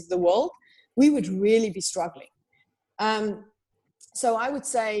areas of the world, we would really be struggling. So I would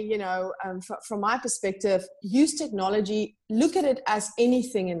say, from my perspective, use technology, look at it as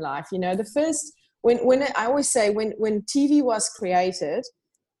anything in life. When I always say, when TV was created,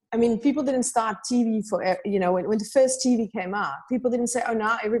 I mean, people didn't start TV for, you know, when the first TV came out, people didn't say, oh,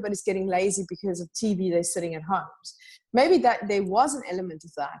 now everybody's getting lazy because of TV, they're sitting at homes. Maybe that there was an element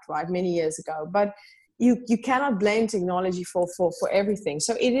of that, right, many years ago, but you cannot blame technology for everything.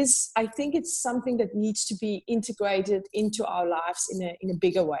 So it is, I think it's something that needs to be integrated into our lives in a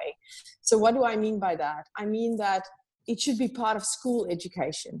bigger way. So what do I mean by that? I mean that it should be part of school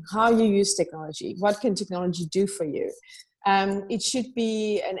education, how you use technology, what can technology do for you? It should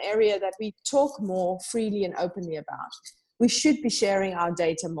be an area that we talk more freely and openly about. We should be sharing our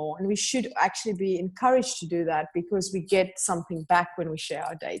data more, and we should actually be encouraged to do that because we get something back when we share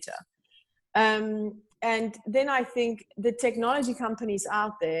our data. And then I think the technology companies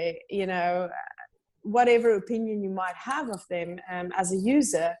out there, you know, whatever opinion you might have of them as a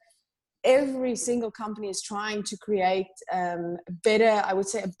user, every single company is trying to create a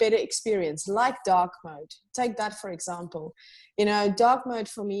better experience, like dark mode. Take that for example. You know, dark mode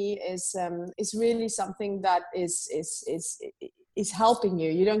for me is really something that is helping you.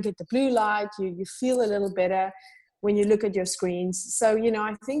 You don't get the blue light. You feel a little better when you look at your screens. So, you know,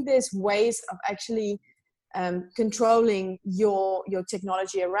 I think there's ways of actually controlling your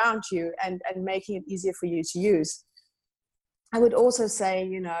technology around you and making it easier for you to use. I would also say,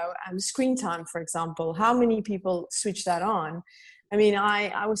 you know, screen time, for example, how many people switch that on? I mean,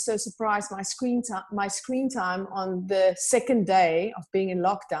 I was so surprised. My screen time on the second day of being in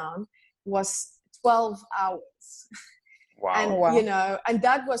lockdown was 12 hours. Wow. And, wow. you know, and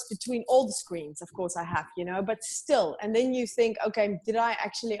that was between all the screens, of course I have, you know, but still. And then you think, okay, did I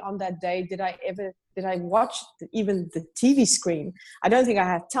actually on that day, did I watch even the TV screen? I don't think I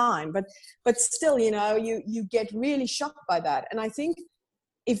had time, but still, you know, you get really shocked by that. And I think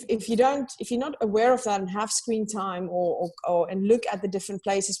if you're not aware of that and have screen time or and look at the different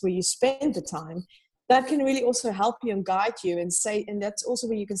places where you spend the time, that can really also help you and guide you and that's also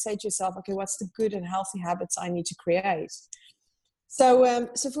where you can say to yourself, okay, what's the good and healthy habits I need to create? So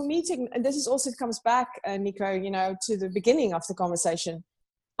for me, and this is also comes back, Nico, you know, to the beginning of the conversation.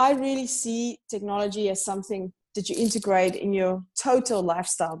 I really see technology as something that you integrate in your total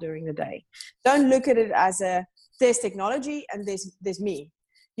lifestyle during the day. Don't look at it as there's technology and there's me.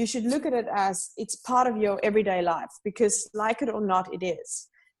 You should look at it as it's part of your everyday life, because like it or not, it is.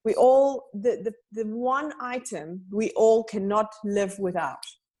 We all, the one item we all cannot live without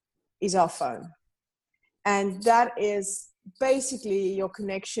is our phone. And that is basically your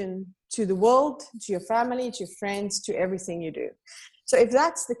connection to the world, to your family, to your friends, to everything you do. So if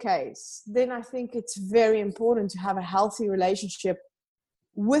that's the case, then I think it's very important to have a healthy relationship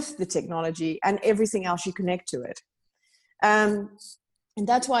with the technology and everything else you connect to it. And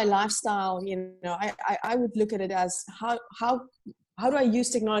that's why lifestyle, you know, I would look at it as how do I use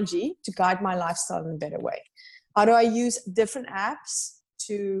technology to guide my lifestyle in a better way? How do I use different apps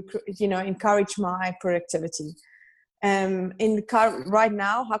to, you know, encourage my productivity? Right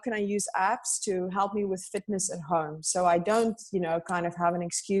now, how can I use apps to help me with fitness at home, so I don't, you know, kind of have an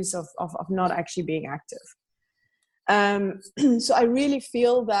excuse of not actually being active? So I really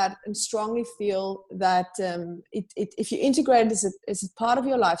feel that, and strongly feel that if you integrate it as a part of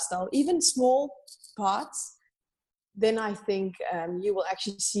your lifestyle, even small parts, then I think you will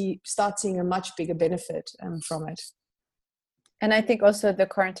actually start seeing a much bigger benefit from it. And I think also the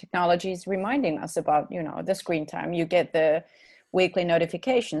current technology is reminding us about, you know, the screen time. You get the weekly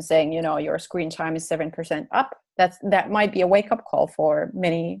notification saying, you know, your screen time is 7% up. That might be a wake up call for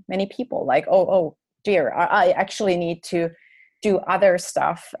many people. Like, oh dear, I actually need to do other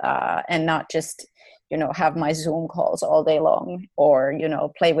stuff and not just, you know, have my Zoom calls all day long, or, you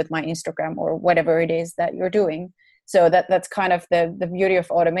know, play with my Instagram or whatever it is that you're doing. So that's kind of the beauty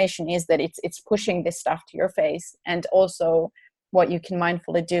of automation, is that it's pushing this stuff to your face. And also what you can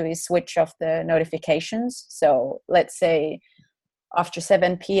mindfully do is switch off the notifications. So let's say after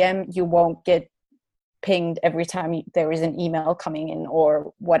 7 p.m. you won't get pinged every time there is an email coming in,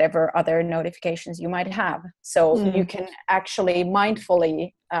 or whatever other notifications you might have. So you can actually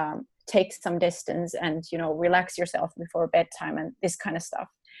mindfully take some distance and, you know, relax yourself before bedtime and this kind of stuff.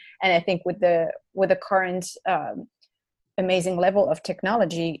 And I think with the current amazing level of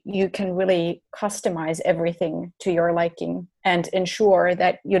technology, you can really customize everything to your liking and ensure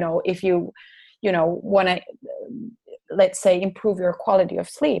that, you know, if you want to, let's say, improve your quality of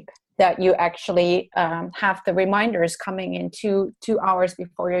sleep, that you actually have the reminders coming in 2 hours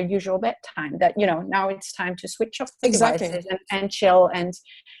before your usual bedtime, that, you know, now it's time to switch off the devices and chill, and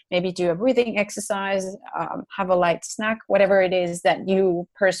maybe do a breathing exercise, have a light snack, whatever it is that you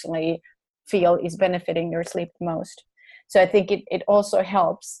personally feel is benefiting your sleep the most. So I think it also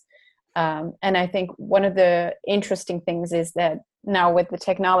helps. And I think one of the interesting things is that now with the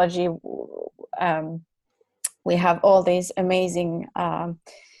technology, we have all these amazing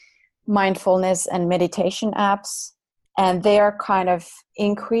mindfulness and meditation apps, and they are kind of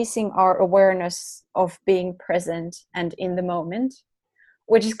increasing our awareness of being present and in the moment,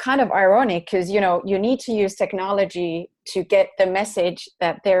 which is kind of ironic because, you know, you need to use technology to get the message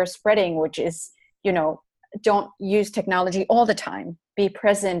that they're spreading, which is, you know, don't use technology all the time. Be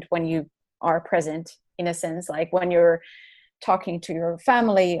present when you are present, in a sense, like when you're talking to your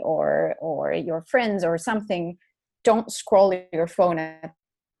family or your friends or something. Don't scroll your phone and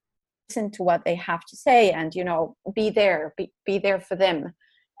listen to what they have to say, and, you know, be there for them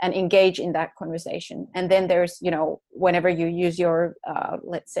and engage in that conversation. And then there's, you know, whenever you use your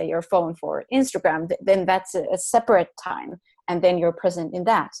let's say your phone for Instagram, then that's a separate time, and then you're present in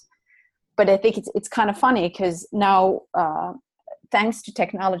that. But I think it's kind of funny because now thanks to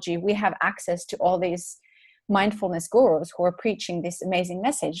technology, we have access to all these mindfulness gurus who are preaching this amazing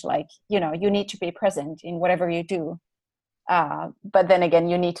message, like, you know, you need to be present in whatever you do. But then again,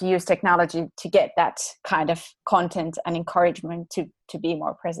 you need to use technology to get that kind of content and encouragement to be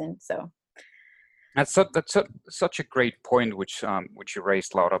more present. So that's such a great point, which you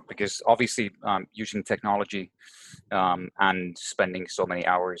raised, Laura, because obviously using technology and spending so many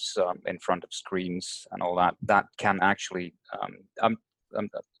hours in front of screens and all that can actually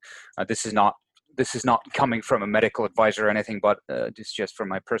this is not coming from a medical advisor or anything, but just from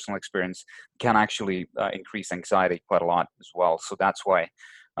my personal experience, can actually increase anxiety quite a lot as well. So that's why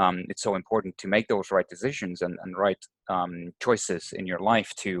it's so important to make those right decisions and right choices in your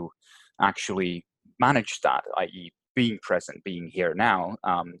life to actually manage that, i.e. being present, being here now,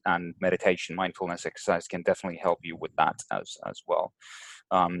 and meditation, mindfulness exercise can definitely help you with that as well.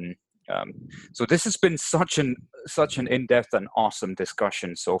 So this has been such an in-depth and awesome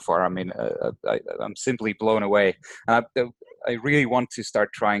discussion so far. I mean, I'm simply blown away. I really want to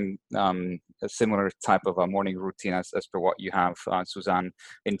start trying a similar type of a morning routine as per what you have, Suzanne,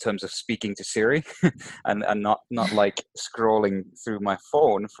 in terms of speaking to Siri and not like scrolling through my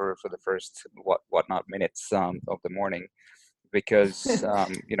phone for the first whatnot minutes of the morning, because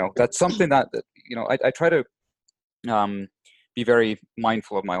you know, that's something that you know, I try to be very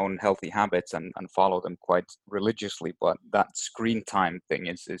mindful of my own healthy habits and follow them quite religiously, but that screen time thing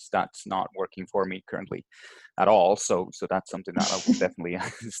is that's not working for me currently at all. So that's something that I will definitely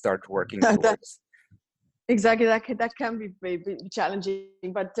start working towards. Exactly, that can be challenging.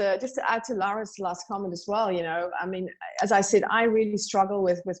 But just to add to Laura's last comment as well, you know, I mean, as I said, I really struggle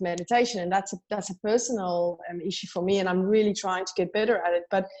with meditation, and that's a personal issue for me, and I'm really trying to get better at it.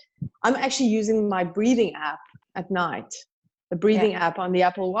 But I'm actually using my breathing app at night. The breathing app on the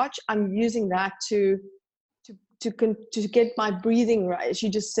Apple Watch. I'm using that to get my breathing right, as you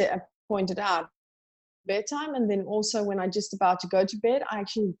just pointed out, bedtime, and then also when I'm just about to go to bed, I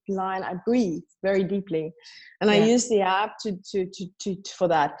actually lie and I breathe very deeply, and I use the app to for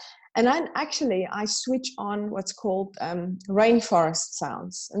that. And I switch on what's called rainforest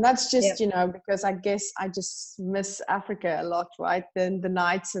sounds, and that's just you know, because I guess I just miss Africa a lot, right? Then the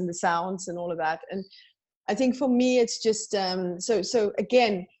nights and the sounds and all of that. And I think for me, it's just so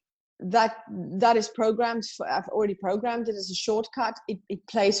again, that is programmed. I've already programmed it as a shortcut. It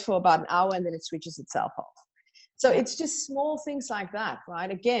plays for about an hour and then it switches itself off. So it's just small things like that, right?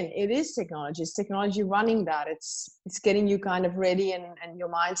 Again, it is technology. It's technology running that. It's getting you kind of ready and your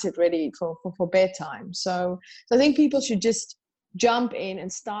mindset ready for bedtime. So I think people should just jump in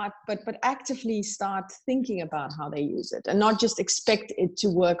and start, but actively start thinking about how they use it, and not just expect it to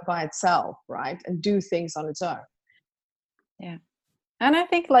work by itself, right? And do things on its own. Yeah. And I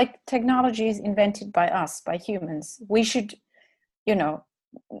think like technology is invented by us, by humans. We should, you know,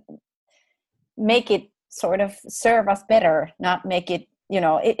 make it sort of serve us better, not make it, you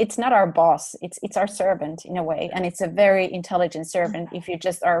know, it's not our boss. It's our servant in a way. And it's a very intelligent servant if you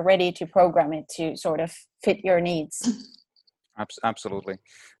just are ready to program it to sort of fit your needs. Absolutely.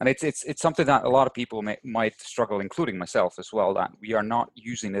 And it's something that a lot of people might struggle, including myself as well, that we are not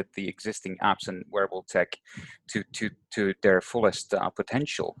using the existing apps and wearable tech to their fullest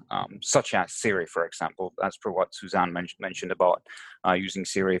potential, such as Siri, for example, as per what Suzanne mentioned about using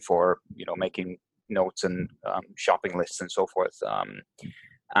Siri for, you know, making notes and shopping lists and so forth.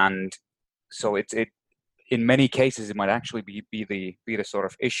 And so it in many cases, it might actually be the sort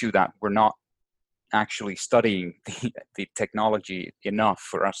of issue that we're not actually studying the technology enough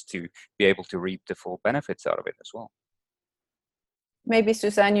for us to be able to reap the full benefits out of it as well. Maybe,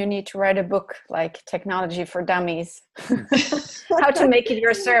 Suzanne, you need to write a book like Technology for Dummies. How to make it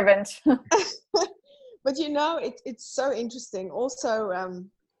your servant. But you know, it's so interesting. Also,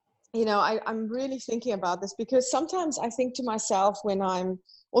 I'm really thinking about this, because sometimes I think to myself when I'm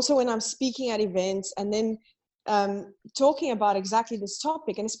speaking at events, and then talking about exactly this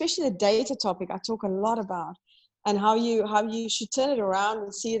topic, and especially the data topic I talk a lot about, and how you should turn it around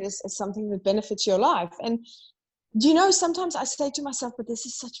and see it as something that benefits your life. And sometimes I say to myself, but this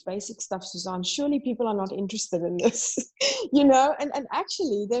is such basic stuff, Suzanne. Surely people are not interested in this, and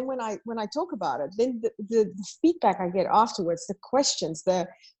actually then when I talk about it, then the feedback I get afterwards, the questions,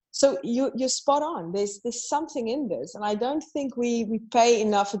 so you're spot on. There's something in this, and I don't think we pay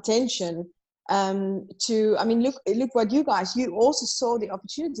enough attention look what you also saw the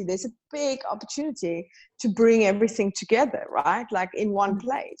opportunity. There's a big opportunity to bring everything together, right? Like in one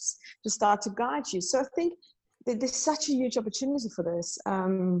place to start to guide you. So I think there's such a huge opportunity for this.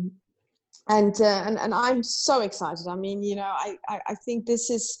 And I'm so excited. I think this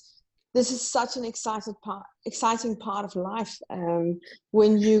is such an exciting part of life,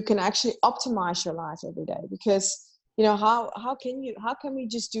 when you can actually optimize your life every day. Because how can we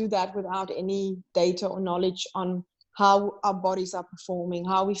just do that without any data or knowledge on how our bodies are performing,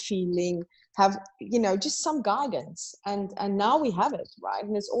 how we're feeling, have just some guidance. And now we have it, right?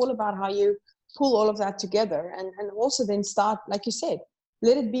 And it's all about how you pull all of that together, and also then start, like you said,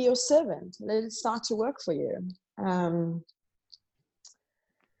 let it be your servant, let it start to work for you.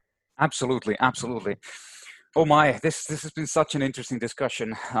 Absolutely. Oh my, this has been such an interesting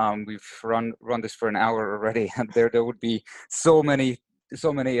discussion. We've run this for an hour already, and there would be so many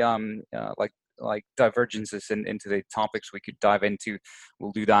like divergences into the topics we could dive into.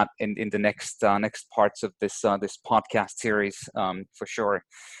 We'll do that in the next parts of this podcast series, for sure.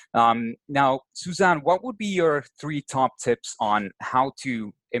 Now, Suzanne, what would be your 3 top tips on how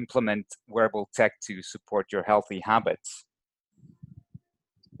to implement wearable tech to support your healthy habits?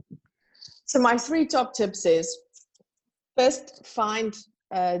 So my 3 top tips is, first, find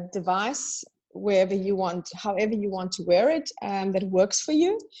a device however you want to wear it, that works for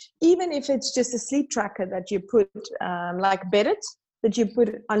you. Even if it's just a sleep tracker that you put, like Beddit, that you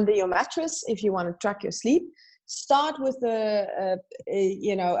put under your mattress if you want to track your sleep. Start with a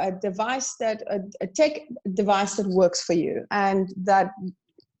device a tech device that works for you and that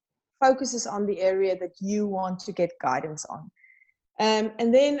focuses on the area that you want to get guidance on.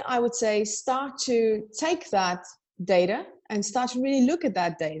 And then I would say start to take that data and start to really look at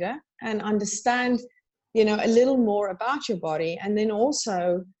that data and understand, a little more about your body, and then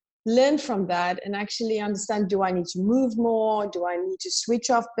also learn from that and actually understand, do I need to move more? Do I need to switch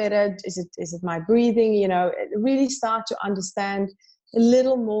off better? Is it my breathing? Really start to understand a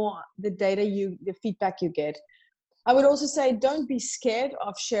little more the the feedback you get. I would also say, don't be scared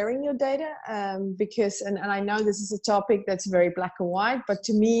of sharing your data, because, and I know this is a topic that's very black and white, but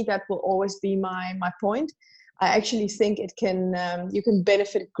to me, that will always be my point. I actually think it can, you can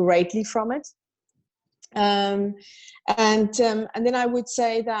benefit greatly from it. And then I would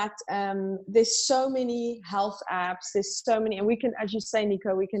say that there's so many health apps, there's so many, and we can, as you say,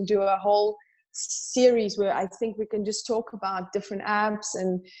 Nico, we can do a whole series where I think we can just talk about different apps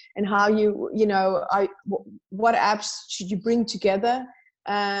and how what apps should you bring together.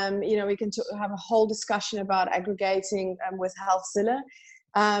 We can have a whole discussion about aggregating with Healthzilla.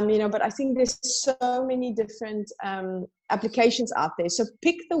 But I think there's so many different applications out there. So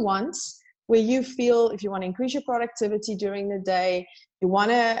pick the ones where you feel, if you want to increase your productivity during the day, you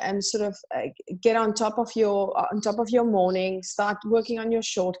want to get on top of your morning, start working on your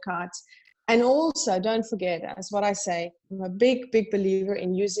shortcuts. And also, don't forget, as what I say, I'm a big believer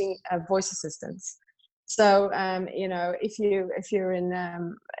in using voice assistants. So, if you're in,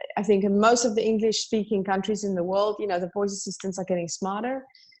 I think in most of the English-speaking countries in the world, the voice assistants are getting smarter,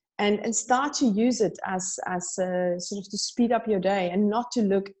 and start to use it as sort of to speed up your day and not to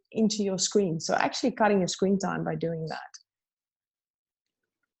look into your screen. So, actually, cutting your screen time by doing that.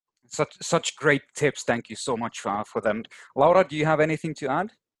 Such great tips. Thank you so much for them. Laura, do you have anything to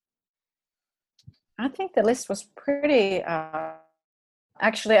add? I think the list was pretty.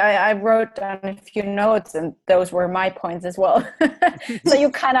 Actually, I wrote down a few notes, and those were my points as well. So you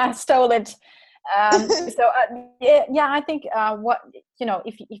kind of stole it. I think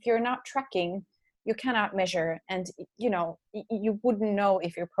if you're not tracking, you cannot measure, and you wouldn't know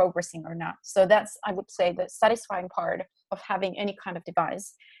if you're progressing or not. So that's, I would say, the satisfying part of having any kind of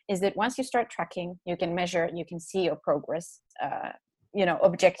device is that once you start tracking, you can measure, you can see your progress,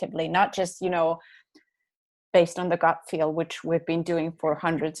 objectively, not just based on the gut feel, which we've been doing for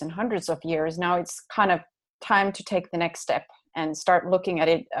hundreds and hundreds of years. Now it's kind of time to take the next step and start looking at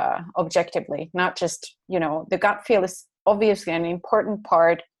it objectively, not just, the gut feel is obviously an important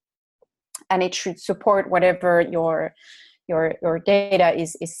part, and it should support whatever your your data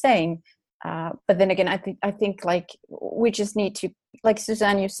is saying. But then again, I think like we just need to, like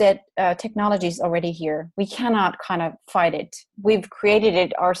Suzanne, you said, technology is already here. We cannot kind of fight it. We've created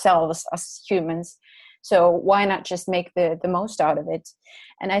it ourselves as humans. So why not just make the most out of it?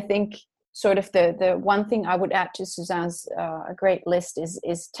 And I think sort of the one thing I would add to Suzanne's great list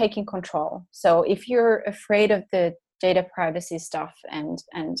is taking control. So if you're afraid of the data privacy stuff and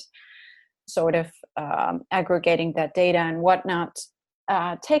sort of aggregating that data and whatnot,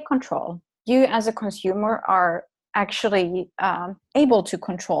 take control. You as a consumer are actually able to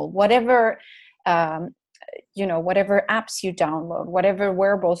control whatever whatever apps you download, whatever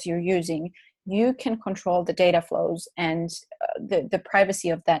wearables you're using. You can control the data flows and the privacy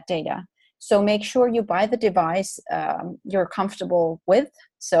of that data. So make sure you buy the device you're comfortable with.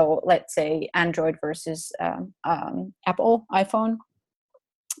 So let's say Android versus Apple iPhone.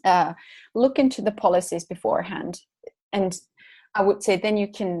 Look into the policies beforehand, and I would say then you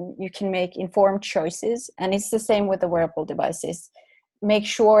can make informed choices. And it's the same with the wearable devices. Make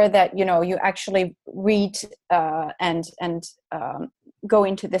sure that you actually read and go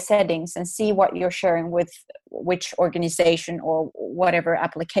into the settings and see what you're sharing with which organization or whatever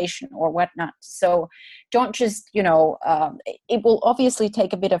application or whatnot. So don't just it will obviously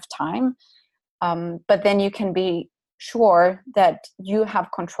take a bit of time, but then you can be sure that you have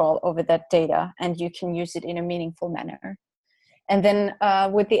control over that data and you can use it in a meaningful manner. And then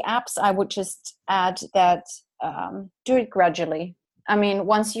with the apps, I would just add that do it gradually. I mean,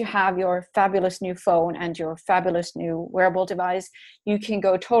 once you have your fabulous new phone and your fabulous new wearable device, you can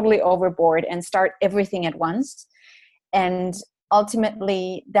go totally overboard and start everything at once. And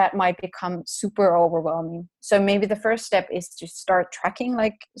ultimately, that might become super overwhelming. So maybe the first step is to start tracking,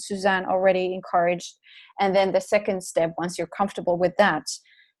 like Suzanne already encouraged. And then the second step, once you're comfortable with that,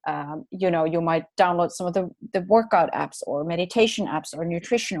 you might download some of the workout apps or meditation apps or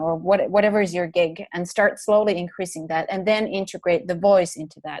nutrition or whatever is your gig, and start slowly increasing that, and then integrate the voice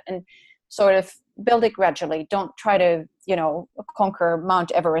into that and sort of build it gradually. Don't try to conquer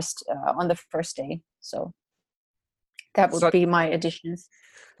Mount Everest on the first day. So that would be my additions.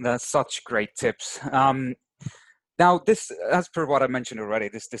 That's such great tips. Now, this, as per what I mentioned already,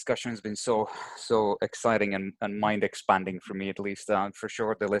 this discussion has been so exciting and mind-expanding for me, at least. For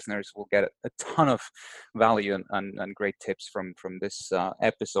sure, the listeners will get a ton of value and great tips from this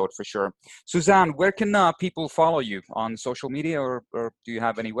episode, for sure. Suzanne, where can people follow you on social media, or do you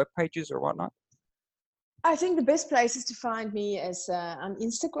have any web pages or whatnot? I think the best places to find me is on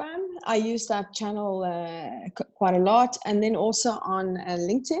Instagram. I use that channel quite a lot, and then also on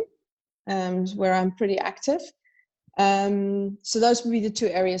LinkedIn, where I'm pretty active. So those would be the two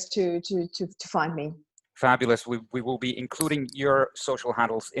areas to find me. Fabulous. We will be including your social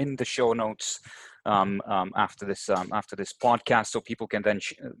handles in the show notes after this podcast, so people can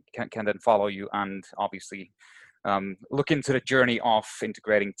then follow you and obviously look into the journey of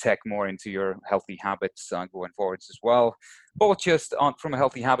integrating tech more into your healthy habits going forwards as well, both just from a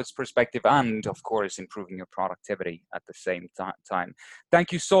healthy habits perspective and, of course, improving your productivity at the same time.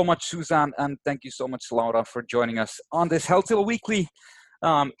 Thank you so much, Suzanne, and thank you so much, Laura, for joining us on this Healthzilla Weekly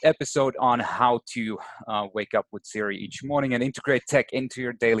episode on how to wake up with Siri each morning and integrate tech into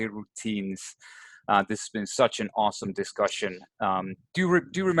your daily routines. This has been such an awesome discussion. Do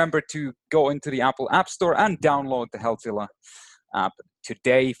remember to go into the Apple App Store and download the Healthzilla app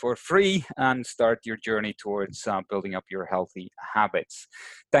today for free and start your journey towards building up your healthy habits.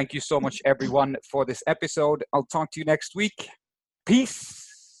 Thank you so much, everyone, for this episode. I'll talk to you next week. Peace.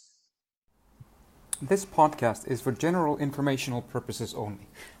 This podcast is for general informational purposes only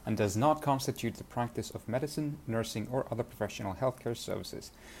and does not constitute the practice of medicine, nursing, or other professional healthcare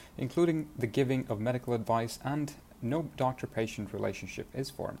services, including the giving of medical advice, and no doctor-patient relationship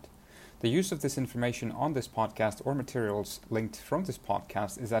is formed. The use of this information on this podcast or materials linked from this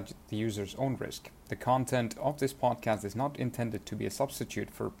podcast is at the user's own risk. The content of this podcast is not intended to be a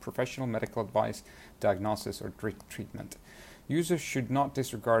substitute for professional medical advice, diagnosis, or treatment. Users should not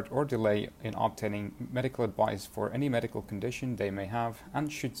disregard or delay in obtaining medical advice for any medical condition they may have,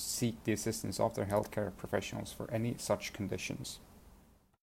 and should seek the assistance of their healthcare professionals for any such conditions.